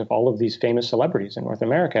numbers of all of these famous celebrities in North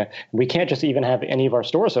America. We can't just even have any of our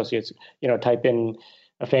store associates, type in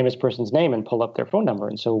a famous person's name and pull up their phone number.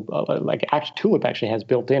 And so Tulip actually has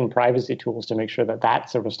built-in privacy tools to make sure that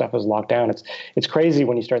sort of stuff is locked down. It's crazy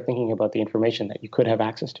when you start thinking about the information that you could have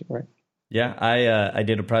access to, right? Yeah, I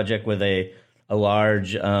did a project with a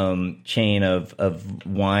large chain of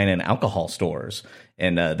wine and alcohol stores,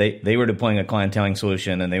 and they were deploying a clienteling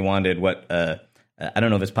solution, and they wanted what I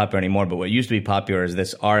don't know if it's popular anymore, but what used to be popular is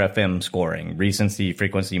this RFM scoring, recency,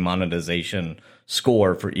 frequency, monetization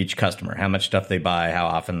score for each customer, how much stuff they buy, how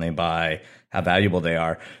often they buy, how valuable they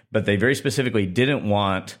are. But they very specifically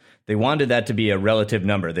they wanted that to be a relative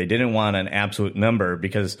number. They didn't want an absolute number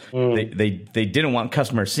because they didn't want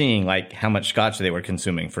customers seeing like how much scotch they were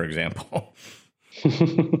consuming, for example,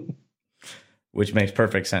 which makes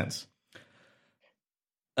perfect sense.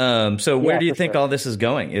 So where do you think all this is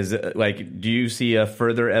going? Is it do you see a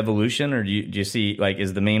further evolution, or do you see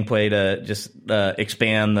is the main play to just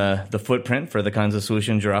expand the footprint for the kinds of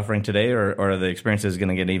solutions you're offering today, or are the experiences going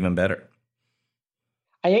to get even better?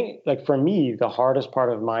 I think, for me, the hardest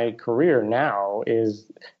part of my career now is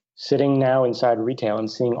sitting now inside retail and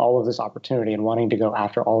seeing all of this opportunity and wanting to go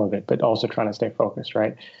after all of it, but also trying to stay focused,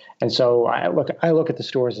 right? And so I look at the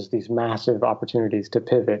stores as these massive opportunities to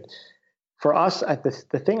pivot. For us,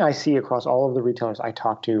 the thing I see across all of the retailers I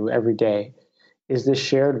talk to every day is this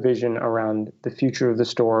shared vision around the future of the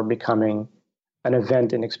store becoming an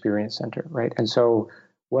event and experience center, right? And so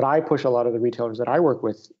what I push a lot of the retailers that I work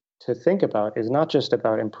with to think about is not just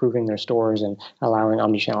about improving their stores and allowing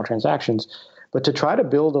omnichannel transactions, but to try to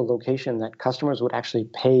build a location that customers would actually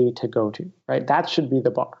pay to go to, right? That should be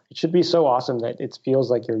the bar. It should be so awesome that it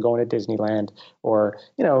feels like you're going to Disneyland, or,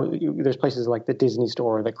 there's places like the Disney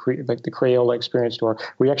store, like the Crayola Experience store,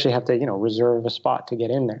 where you actually have to, reserve a spot to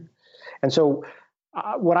get in there. And so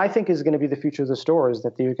what I think is going to be the future of the store is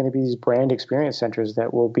that there are going to be these brand experience centers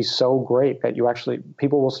that will be so great that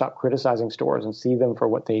people will stop criticizing stores and see them for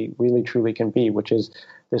what they really truly can be, which is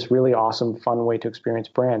this really awesome, fun way to experience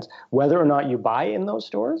brands. Whether or not you buy in those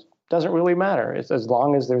stores doesn't really matter. It's as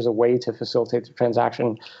long as there's a way to facilitate the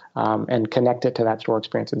transaction and connect it to that store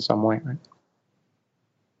experience in some way. Right?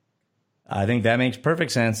 I think that makes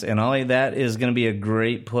perfect sense. And Ollie, that is going to be a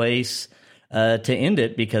great place to end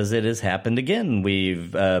it because it has happened again.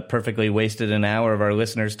 We've perfectly wasted an hour of our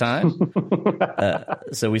listeners' time.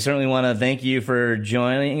 So we certainly want to thank you for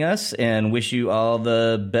joining us and wish you all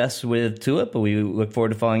the best with Tulip. We look forward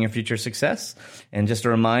to following your future success. And just a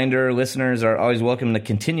reminder, listeners are always welcome to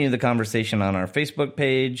continue the conversation on our Facebook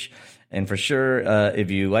page. And for sure,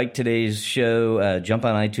 if you like today's show, jump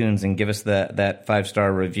on iTunes and give us that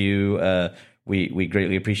 5-star review. We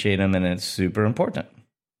greatly appreciate them, and it's super important.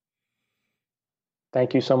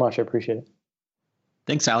 Thank you so much. I appreciate it.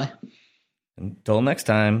 Thanks, Sally. Until next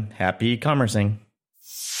time, happy commercing.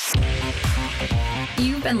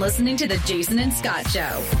 You've been listening to The Jason and Scott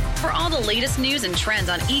Show. For all the latest news and trends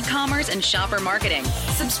on e-commerce and shopper marketing,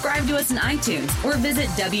 subscribe to us in iTunes or visit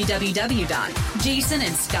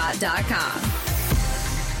www.jasonandscott.com.